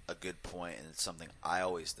a good point, and it's something I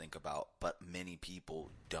always think about, but many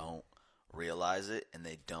people don't realize it, and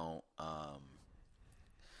they don't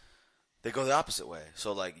they go the opposite way.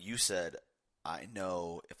 So like you said, I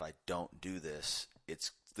know if I don't do this,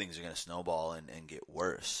 things are going to snowball and get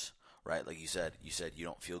worse, right? Like you said you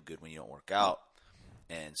don't feel good when you don't work out,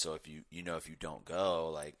 and so if you don't go,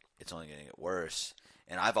 like it's only going to get worse.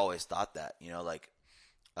 And I've always thought that, like,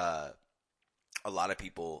 a lot of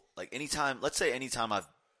people, like anytime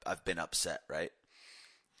I've been upset, right,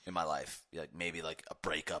 in my life, like maybe like a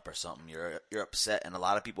breakup or something, you're upset, and a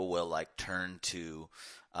lot of people will like turn to,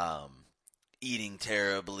 eating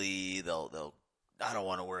terribly. They'll I don't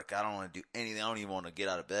want to work. I don't want to do anything. I don't even want to get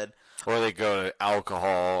out of bed. Or they go to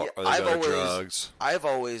alcohol, or they go to drugs. I've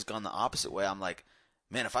always gone the opposite way. I'm like,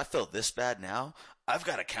 man, if I feel this bad now, I've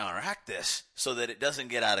got to counteract this so that it doesn't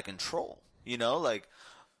get out of control. Like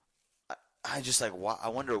I just like I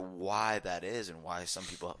wonder why that is and why some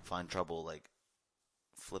people find trouble like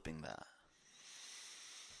flipping that.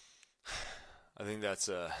 I think that's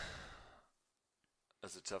a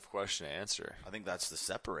tough question to answer. I think that's the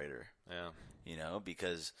separator. Yeah.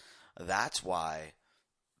 Because that's why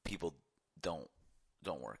people don't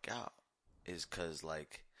work out is because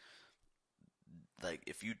like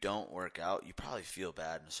if you don't work out, you probably feel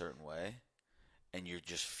bad in a certain way, and you're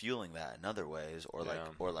just fueling that in other ways, or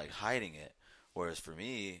like hiding it. Whereas for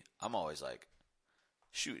me, I'm always like,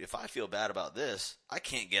 shoot, if I feel bad about this, I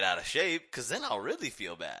can't get out of shape because then I'll really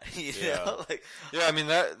feel bad. Yeah, I mean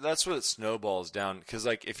that's what it snowballs down. Because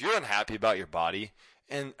like if you're unhappy about your body,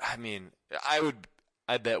 and I mean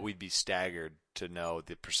I bet we'd be staggered to know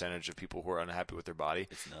the percentage of people who are unhappy with their body.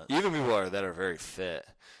 It's nuts. Even people that are very fit.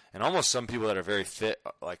 And almost some people that are very fit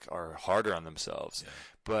like are harder on themselves. Yeah.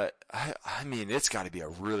 But I mean, it's got to be a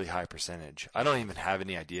really high percentage. I don't even have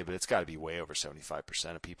any idea, but it's got to be way over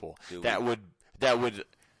 75% of people that would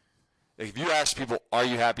if you ask people, are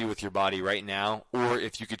you happy with your body right now? Or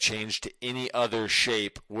if you could change to any other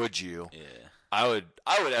shape, would you? Yeah. I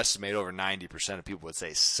would estimate over 90% of people would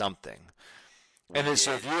say something. And then,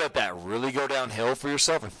 so if you let that really go downhill for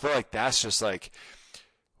yourself, I feel like that's just like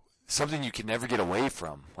something you can never get away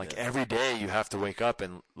from. Like every day you have to wake up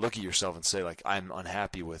and look at yourself and say, like, I'm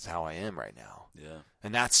unhappy with how I am right now. Yeah.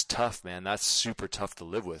 And that's tough, man. That's super tough to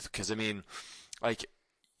live with. Because, I mean, like,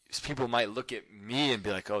 people might look at me and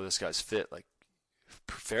be like, oh, this guy's fit, like,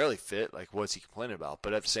 fairly fit. Like, what's he complaining about?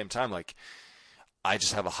 But at the same time, like, I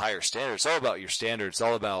just have a higher standard. It's all about your standard. It's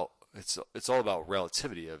all about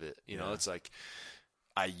relativity of it. You know, it's like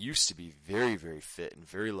I used to be very, very fit and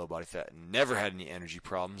very low body fat and never had any energy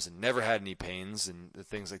problems and never had any pains and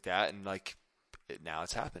things like that. And like now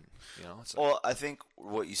it's happened, you know? It's like, well, I think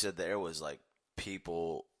what you said there was like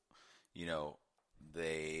people, you know,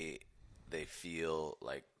 they feel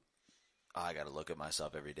like, oh, I got to look at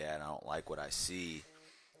myself every day and I don't like what I see.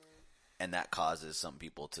 And that causes some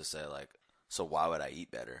people to say like, so why would I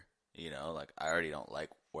eat better? You know, like I already don't like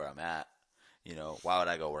where I'm at. You know, why would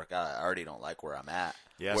I go work out? I already don't like where I'm at.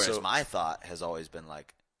 Yeah, whereas my thought has always been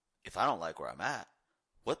like, if I don't like where I'm at,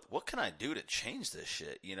 what can I do to change this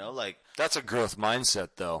shit? You know, like that's a growth mindset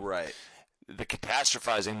though. Right. The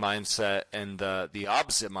catastrophizing mindset and the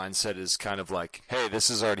opposite mindset is kind of like, hey, this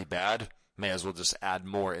is already bad. May as well just add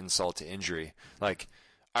more insult to injury. Like,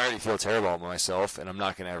 I already feel terrible about myself and I'm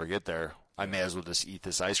not going to ever get there. I may as well just eat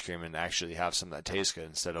this ice cream and actually have something that tastes good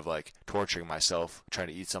instead of like torturing myself trying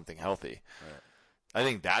to eat something healthy. Right. I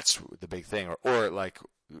think that's the big thing. Or like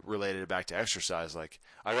related back to exercise, like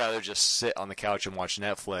I'd rather just sit on the couch and watch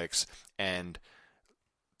Netflix and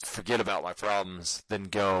forget about my problems than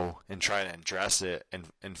go and try to address it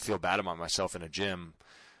and feel bad about myself in a gym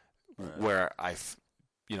where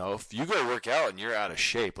you know, if you go work out and you're out of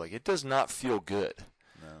shape, like it does not feel good.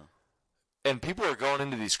 And people are going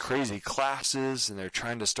into these crazy classes, and they're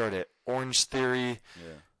trying to start at Orange Theory,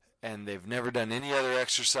 and they've never done any other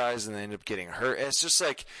exercise, and they end up getting hurt. And it's just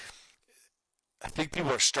like, I think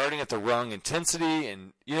people are starting at the wrong intensity,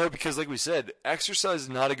 and, you know, because like we said, exercise is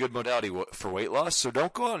not a good modality for weight loss, so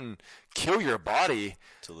don't go out and kill your body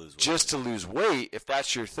to lose weight if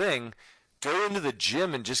that's your thing. Go into the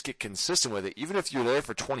gym and just get consistent with it, even if you're there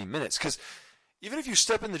for 20 minutes. Because even if you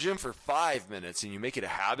step in the gym for 5 minutes and you make it a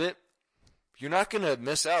habit, you're not going to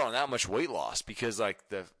miss out on that much weight loss because like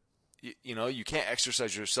you know, you can't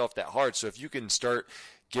exercise yourself that hard. So if you can start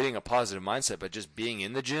getting a positive mindset by just being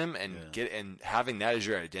in the gym and and having that as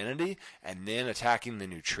your identity and then attacking the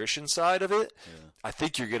nutrition side of it, I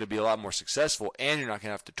think you're going to be a lot more successful and you're not going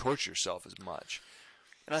to have to torture yourself as much.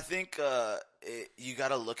 And I think you got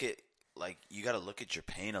to look at your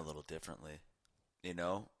pain a little differently, you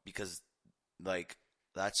know, because like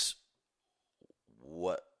that's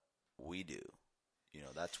what we do, you know.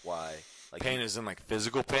 That's why like pain is in like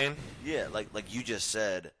physical pain. Yeah, like you just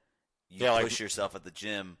said, you push yourself at the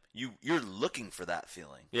gym. You're looking for that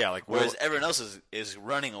feeling. Yeah, like whereas everyone else is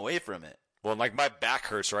running away from it. Well, like my back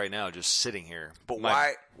hurts right now just sitting here. But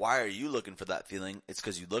why are you looking for that feeling? It's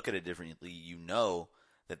because you look at it differently. You know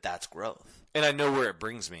that's growth, and I know where it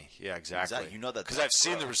brings me. Yeah, exactly. You know that because I've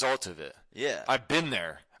seen the result of it. Yeah, I've been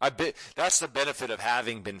there. That's the benefit of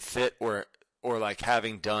having been fit or like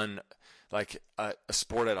having done like a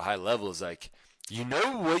sport at a high level is like, you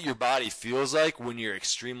know what your body feels like when you're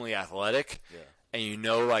extremely athletic and you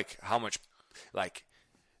know like how much like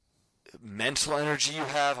mental energy you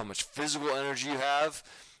have, how much physical energy you have,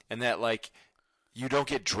 and that like you don't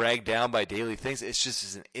get dragged down by daily things. It's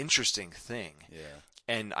just an interesting thing. Yeah.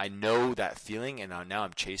 And I know that feeling, and now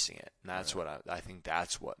I'm chasing it. And that's what I think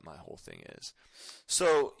that's what my whole thing is.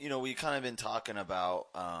 So, you know, we kind of been talking about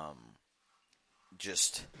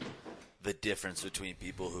just the difference between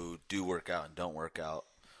people who do work out and don't work out.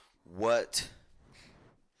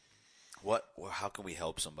 How can we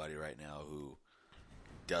help somebody right now who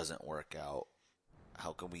doesn't work out?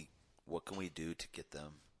 What can we do to get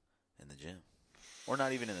them in the gym? Or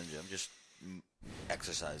not even in the gym, just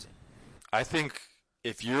exercising. I think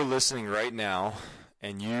if you're listening right now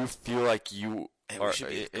and you feel like you are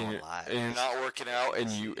and you're not working out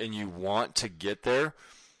and you want to get there,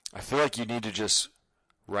 I feel like you need to just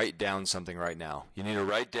write down something right now. You need to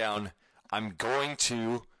write down, I'm going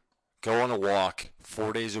to go on a walk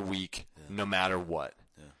 4 days a week no matter what.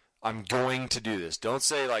 Yeah. I'm going to do this. Don't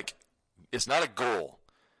say like it's not a goal.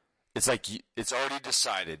 It's like it's already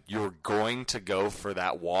decided. You're going to go for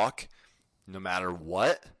that walk no matter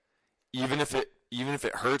what, even if it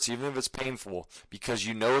hurts, even if it's painful, because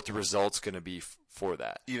you know what the result's going to be for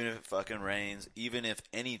that. Even if it fucking rains, even if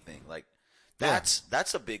anything. Like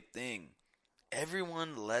that's a big thing.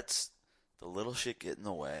 Everyone lets The little shit get in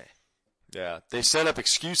the way. Yeah, they set up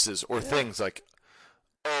excuses or things like,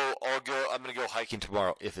 oh, I'm going to go hiking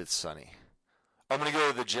tomorrow if it's sunny. I'm going to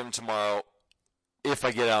go to the gym tomorrow if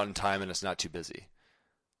I get out in time and it's not too busy.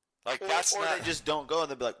 Like Or they just don't go and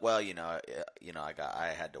they'll be like, well,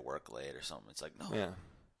 I had to work late or something. It's like, no. Yeah.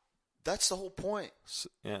 That's the whole point.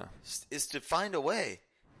 Yeah. Is to find a way.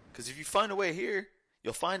 Because if you find a way here,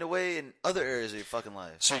 you'll find a way in other areas of your fucking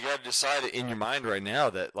life. So you got to decide in your mind right now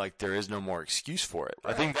that like there is no more excuse for it.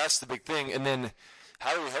 Right. I think that's the big thing. And then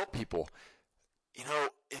how do we help people?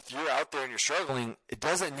 If you're out there and you're struggling, it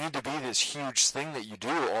doesn't need to be this huge thing that you do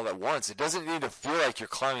all at once. It doesn't need to feel like you're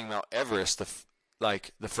climbing Mount Everest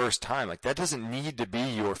the first time. Like that doesn't need to be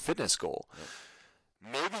your fitness goal. Yep.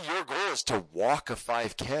 Maybe your goal is to walk a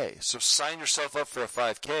 5K. So sign yourself up for a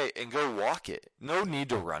 5K and go walk it. No need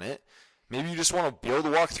to run it. Maybe you just want to be able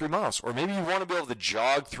to walk 3 miles. Or maybe you want to be able to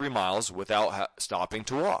jog 3 miles without stopping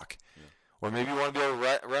to walk. Yeah. Or maybe you want to be able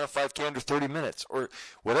to run a 5K under 30 minutes. Or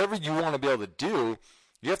whatever you want to be able to do,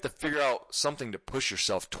 you have to figure out something to push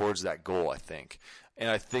yourself towards that goal, I think. And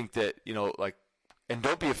I think that, and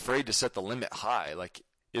don't be afraid to set the limit high. Like,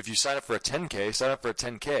 if you sign up for a 10K, sign up for a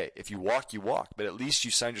 10K. If you walk, you walk. But at least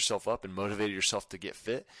you signed yourself up and motivated yourself to get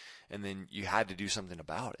fit, and then you had to do something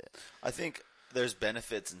about it. I think there's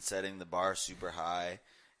benefits in setting the bar super high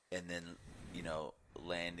and then,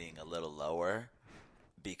 landing a little lower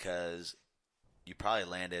because you probably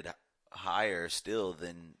landed higher still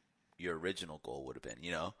than your original goal would have been,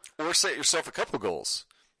 Or set yourself a couple goals.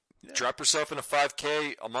 Yeah. Drop yourself in a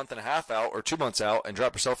 5K a month and a half out or 2 months out and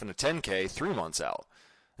drop yourself in a 10K 3 months out.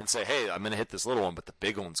 And say, hey, I'm going to hit this little one, but the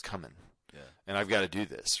big one's coming. Yeah. And I've got to do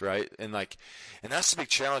this, right? And that's the big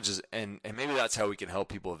challenge is, and maybe that's how we can help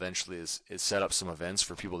people eventually is set up some events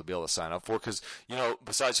for people to be able to sign up for. Because,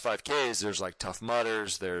 besides 5Ks, there's like Tough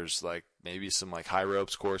Mudders, there's like maybe some like high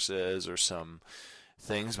ropes courses or some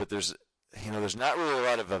things, but there's not really a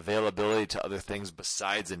lot of availability to other things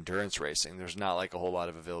besides endurance racing. There's not like a whole lot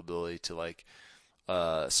of availability to like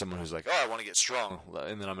someone who's like, oh, I want to get strong,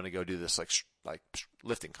 and then I'm going to go do this like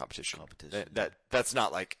lifting competition. That's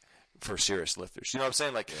not like for serious lifters. You know what I'm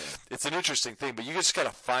saying? Like, It's an interesting thing, but you just got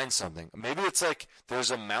to find something. Maybe it's like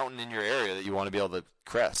there's a mountain in your area that you want to be able to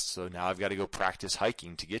crest. So now I've got to go practice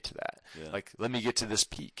hiking to get to that. Yeah. Like, let me get to this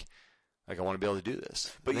peak. Like, I want to be able to do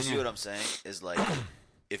this. But you see what I'm saying is like,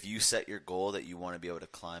 if you set your goal that you want to be able to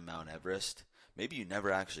climb Mount Everest, maybe you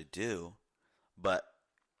never actually do, but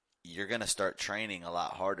you're going to start training a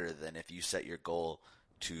lot harder than if you set your goal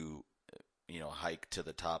to hike to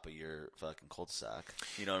the top of your fucking cul-de-sac.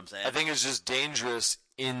 You know what I'm saying? I think it's just dangerous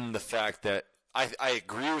in the fact that I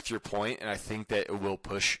agree with your point, and I think that it will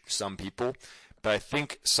push some people. But I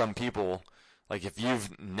think some people, like if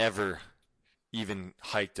you've never even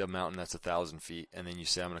hiked a mountain that's 1,000 feet, and then you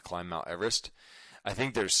say, I'm going to climb Mount Everest, I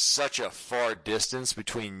think there's such a far distance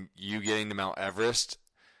between you getting to Mount Everest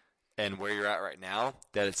and where you're at right now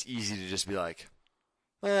that it's easy to just be like,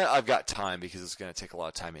 I've got time because it's going to take a lot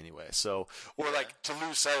of time anyway. So, or like to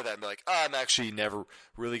lose sight of that and be like, I'm actually never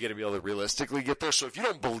really going to be able to realistically get there. So if you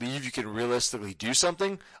don't believe you can realistically do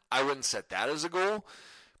something, I wouldn't set that as a goal,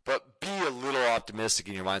 but be a little optimistic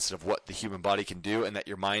in your mindset of what the human body can do and that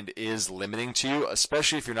your mind is limiting to you,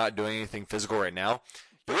 especially if you're not doing anything physical right now.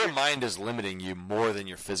 Your mind is limiting you more than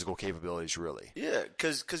your physical capabilities really. Yeah,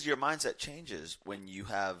 because your mindset changes when you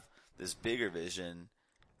have this bigger vision.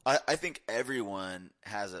 I think everyone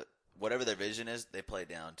has whatever their vision is, they play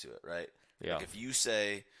down to it, right? Yeah. Like if you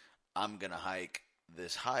say, I'm going to hike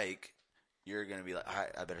this hike, you're going to be like, all right,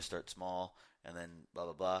 I better start small, and then blah,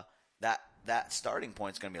 blah, blah. That starting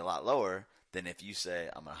point is going to be a lot lower than if you say,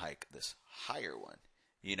 I'm going to hike this higher one,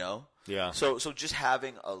 Yeah. So just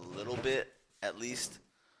having a little bit, at least,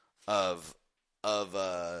 of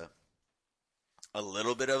a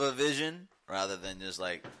little bit of a vision rather than just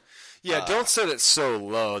like, yeah, don't set it so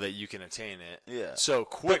low that you can attain it. Yeah. So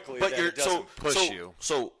quickly but that it doesn't push you.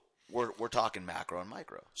 So we're talking macro and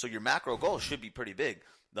micro. So your macro goal should be pretty big.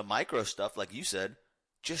 The micro stuff, like you said,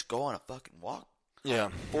 just go on a fucking walk. Yeah.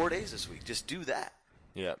 4 days this week. Just do that.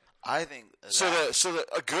 Yeah. I think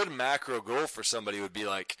a good macro goal for somebody would be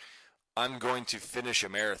like, I'm going to finish a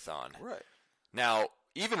marathon. Right. Now,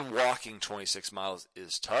 even walking 26 miles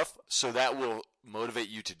is tough, so that will motivate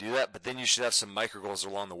you to do that, but then you should have some micro goals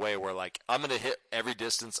along the way where like, I'm going to hit every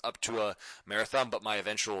distance up to a marathon, but my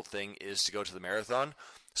eventual thing is to go to the marathon.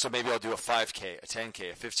 So maybe I'll do a 5K, a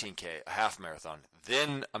 10K, a 15K, a half marathon.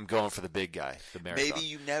 Then I'm going for the big guy, the marathon. Maybe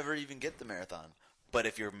you never even get the marathon, but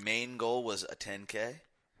if your main goal was a 10K,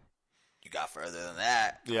 you got further than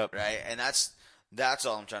that. Yep. Right? And that's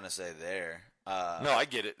all I'm trying to say there. No, I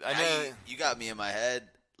get it. I know you got me in my head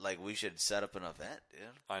like we should set up an event, dude.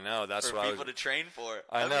 I know that's for what people to train for.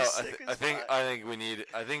 I know. I think we need.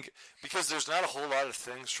 I think because there's not a whole lot of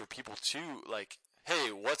things for people to like.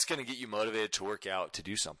 Hey, what's going to get you motivated to work out to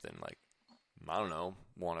do something? Like, I don't know.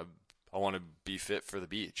 I want to be fit for the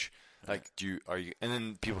beach. Like, are you? And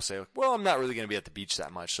then people say, well, I'm not really going to be at the beach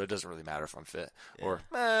that much, so it doesn't really matter if I'm fit. Yeah.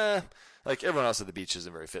 Or, like everyone else at the beach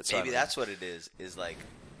isn't very fit. So maybe that's what it is. Is like,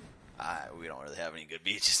 we don't really have any good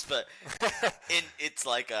beaches, but it's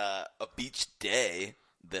like a beach day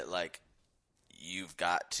that like you've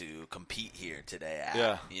got to compete here today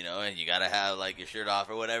at, you know, and you got to have like your shirt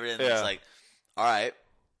off or whatever. And it's like, all right,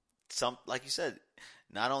 like you said,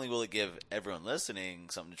 not only will it give everyone listening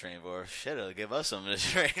something to train for, shit, it'll give us something to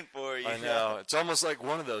train for. I know. It's almost like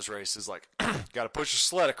one of those races, like, got to push a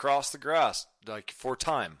sled across the grass, like, for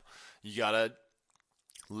time. You got to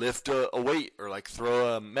lift a weight or, like,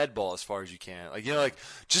 throw a med ball as far as you can. Like, you know, like,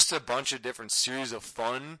 just a bunch of different series of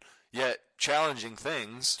fun, yet challenging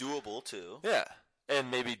things. Doable, too. Yeah. And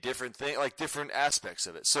maybe different like different aspects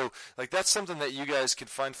of it. So, like, that's something that you guys can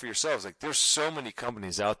find for yourselves. Like, there's so many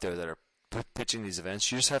companies out there that are pitching these events.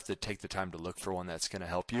 You just have to take the time to look for one that's going to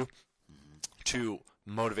help you to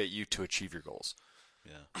motivate you to achieve your goals.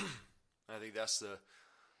 Yeah. I think that's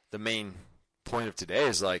the main point of today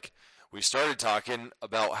is like we started talking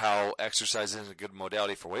about how exercise isn't a good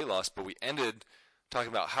modality for weight loss, but we ended talking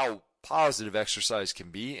about how positive exercise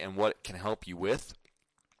can be and what it can help you with.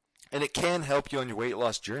 And it can help you on your weight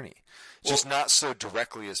loss journey. Just not so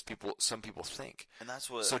directly as some people think. And that's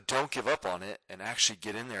what. So don't give up on it and actually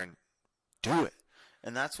get in there and do it.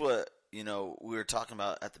 And that's what, you know, we were talking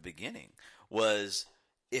about at the beginning was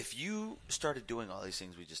if you started doing all these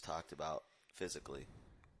things we just talked about physically,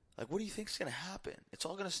 like what do you think is going to happen? It's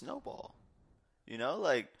all going to snowball. You know,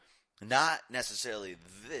 like not necessarily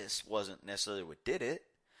this wasn't necessarily what did it.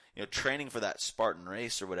 You know, training for that Spartan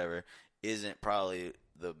race or whatever isn't probably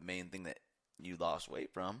the main thing that you lost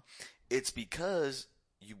weight from. It's because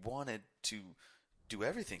you wanted to do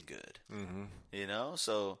everything good. Mm-hmm. You know,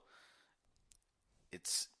 so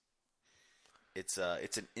it's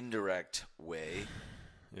an indirect way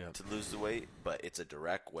to lose the weight, but it's a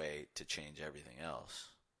direct way to change everything else.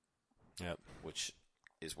 Yep. Which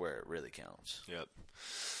is where it really counts. Yep.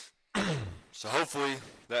 So hopefully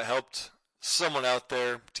that helped someone out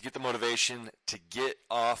there to get the motivation to get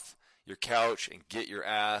off your couch and get your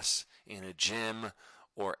ass in a gym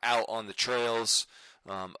or out on the trails,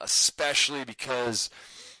 especially because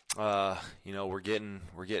you know, we're getting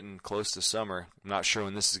close to summer. I'm not sure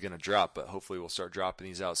when this is going to drop, but hopefully we'll start dropping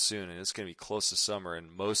these out soon. And it's going to be close to summer.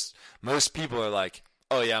 And most people are like,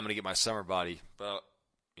 "Oh yeah, I'm going to get my summer body." But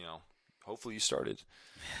you know, hopefully you started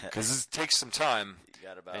because it takes some time. You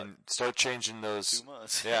got about and start changing those. 2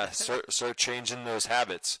 months. Yeah, start changing those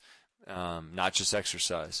habits. Not just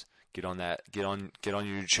exercise. Get on that. Get on your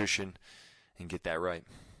nutrition, and get that right.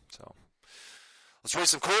 So let's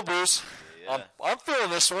raise some cold brews. Yeah. I'm feeling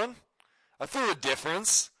this one. I feel a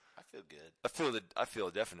difference. I feel good. I feel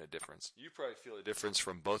a definite difference. You probably feel a difference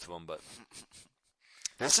from both of them, but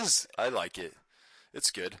I like it. It's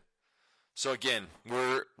good. So again, we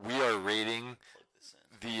are rating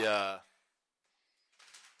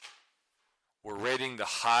we're rating the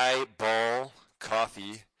High Ball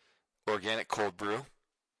Coffee Organic Cold Brew.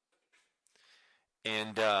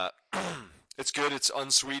 And it's good. It's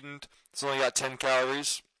unsweetened. It's only got 10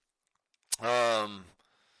 calories. Not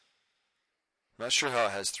sure how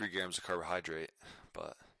it has 3 grams of carbohydrate,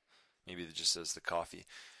 but maybe it just says the coffee.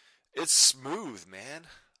 It's smooth, man.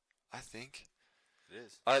 I think it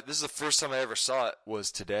is. This is the first time I ever saw it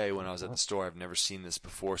was today when I was at the store. I've never seen this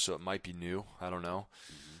before, so it might be new. I don't know.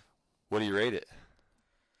 Mm-hmm. What do you rate it?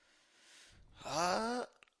 I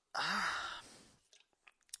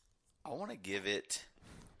want to give it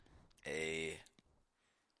a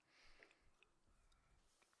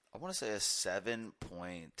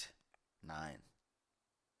 7.9.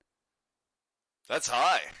 That's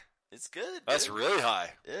high. It's good. Dude. That's really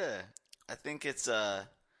high. Yeah. I think it's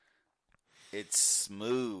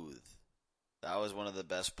smooth. That was one of the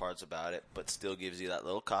best parts about it, but still gives you that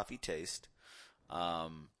little coffee taste.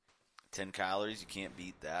 10 calories, you can't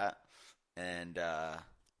beat that. And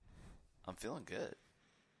I'm feeling good.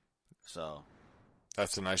 So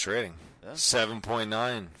that's a nice rating. Yeah.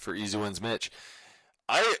 7.9 for Easy Wins Mitch.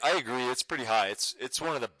 I agree. It's pretty high. It's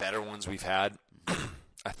one of the better ones we've had.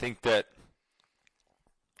 I think that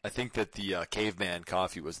the Caveman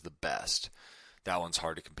coffee was the best. That one's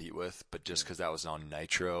hard to compete with, but just because that was on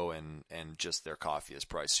nitro and just their coffee is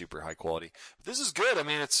probably super high quality. But this is good. I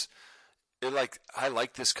mean, I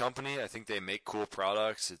like this company. I think they make cool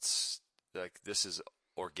products. It's like this is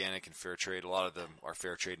organic and fair trade. A lot of them are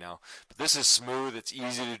fair trade now. But this is smooth. It's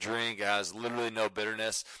easy to drink. It has literally no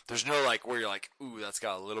bitterness. There's no like where you're like, ooh, that's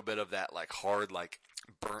got a little bit of that like hard like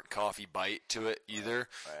burnt coffee bite to it either.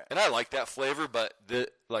 Right. And I like that flavor, but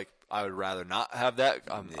I would rather not have that.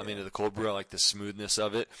 I'm into the cold brew. I like the smoothness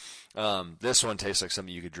of it. This one tastes like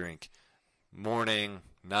something you could drink morning,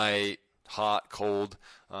 night, hot, cold.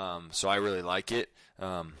 So I really like it.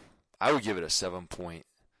 I would give it a 7.7.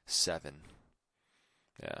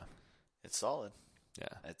 Yeah. It's solid.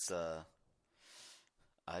 Yeah. It's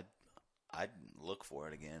I'd look for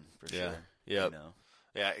it again for Yeah. sure. Yep. You know.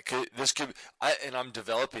 Yeah, and I'm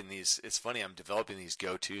developing these. It's funny, I'm developing these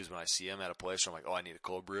go-tos when I see them at a place where I'm like, oh, I need a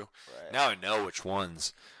cold brew. Right. Now I know which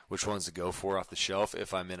ones to go for off the shelf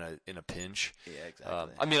if I'm in a pinch. Yeah,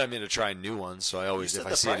 exactly. I'm into trying new ones, so I always, if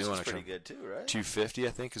I see a new one, I try. Pretty good too, right? $250,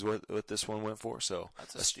 I think, is what this one went for. So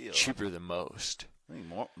That's a steal. Cheaper than most. I think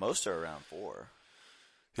most are around $4.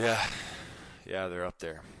 Yeah, they're up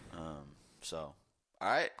there. So, all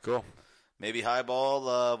right, cool. Maybe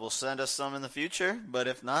Highball will send us some in the future, but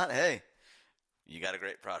if not, hey, you got a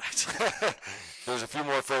great product. There's a few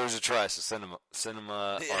more flavors to try, so send them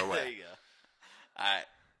our way. There you go. All right.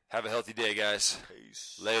 Have a healthy day, guys.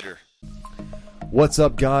 Peace. Later. What's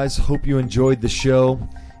up, guys? Hope you enjoyed the show.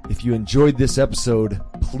 If you enjoyed this episode,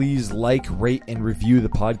 please like, rate, and review the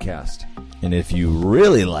podcast. And if you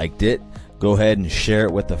really liked it, go ahead and share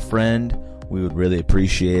it with a friend. We would really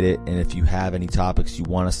appreciate it. And if you have any topics you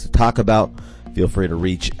want us to talk about, feel free to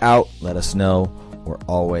reach out. Let us know. We're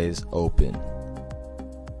always open.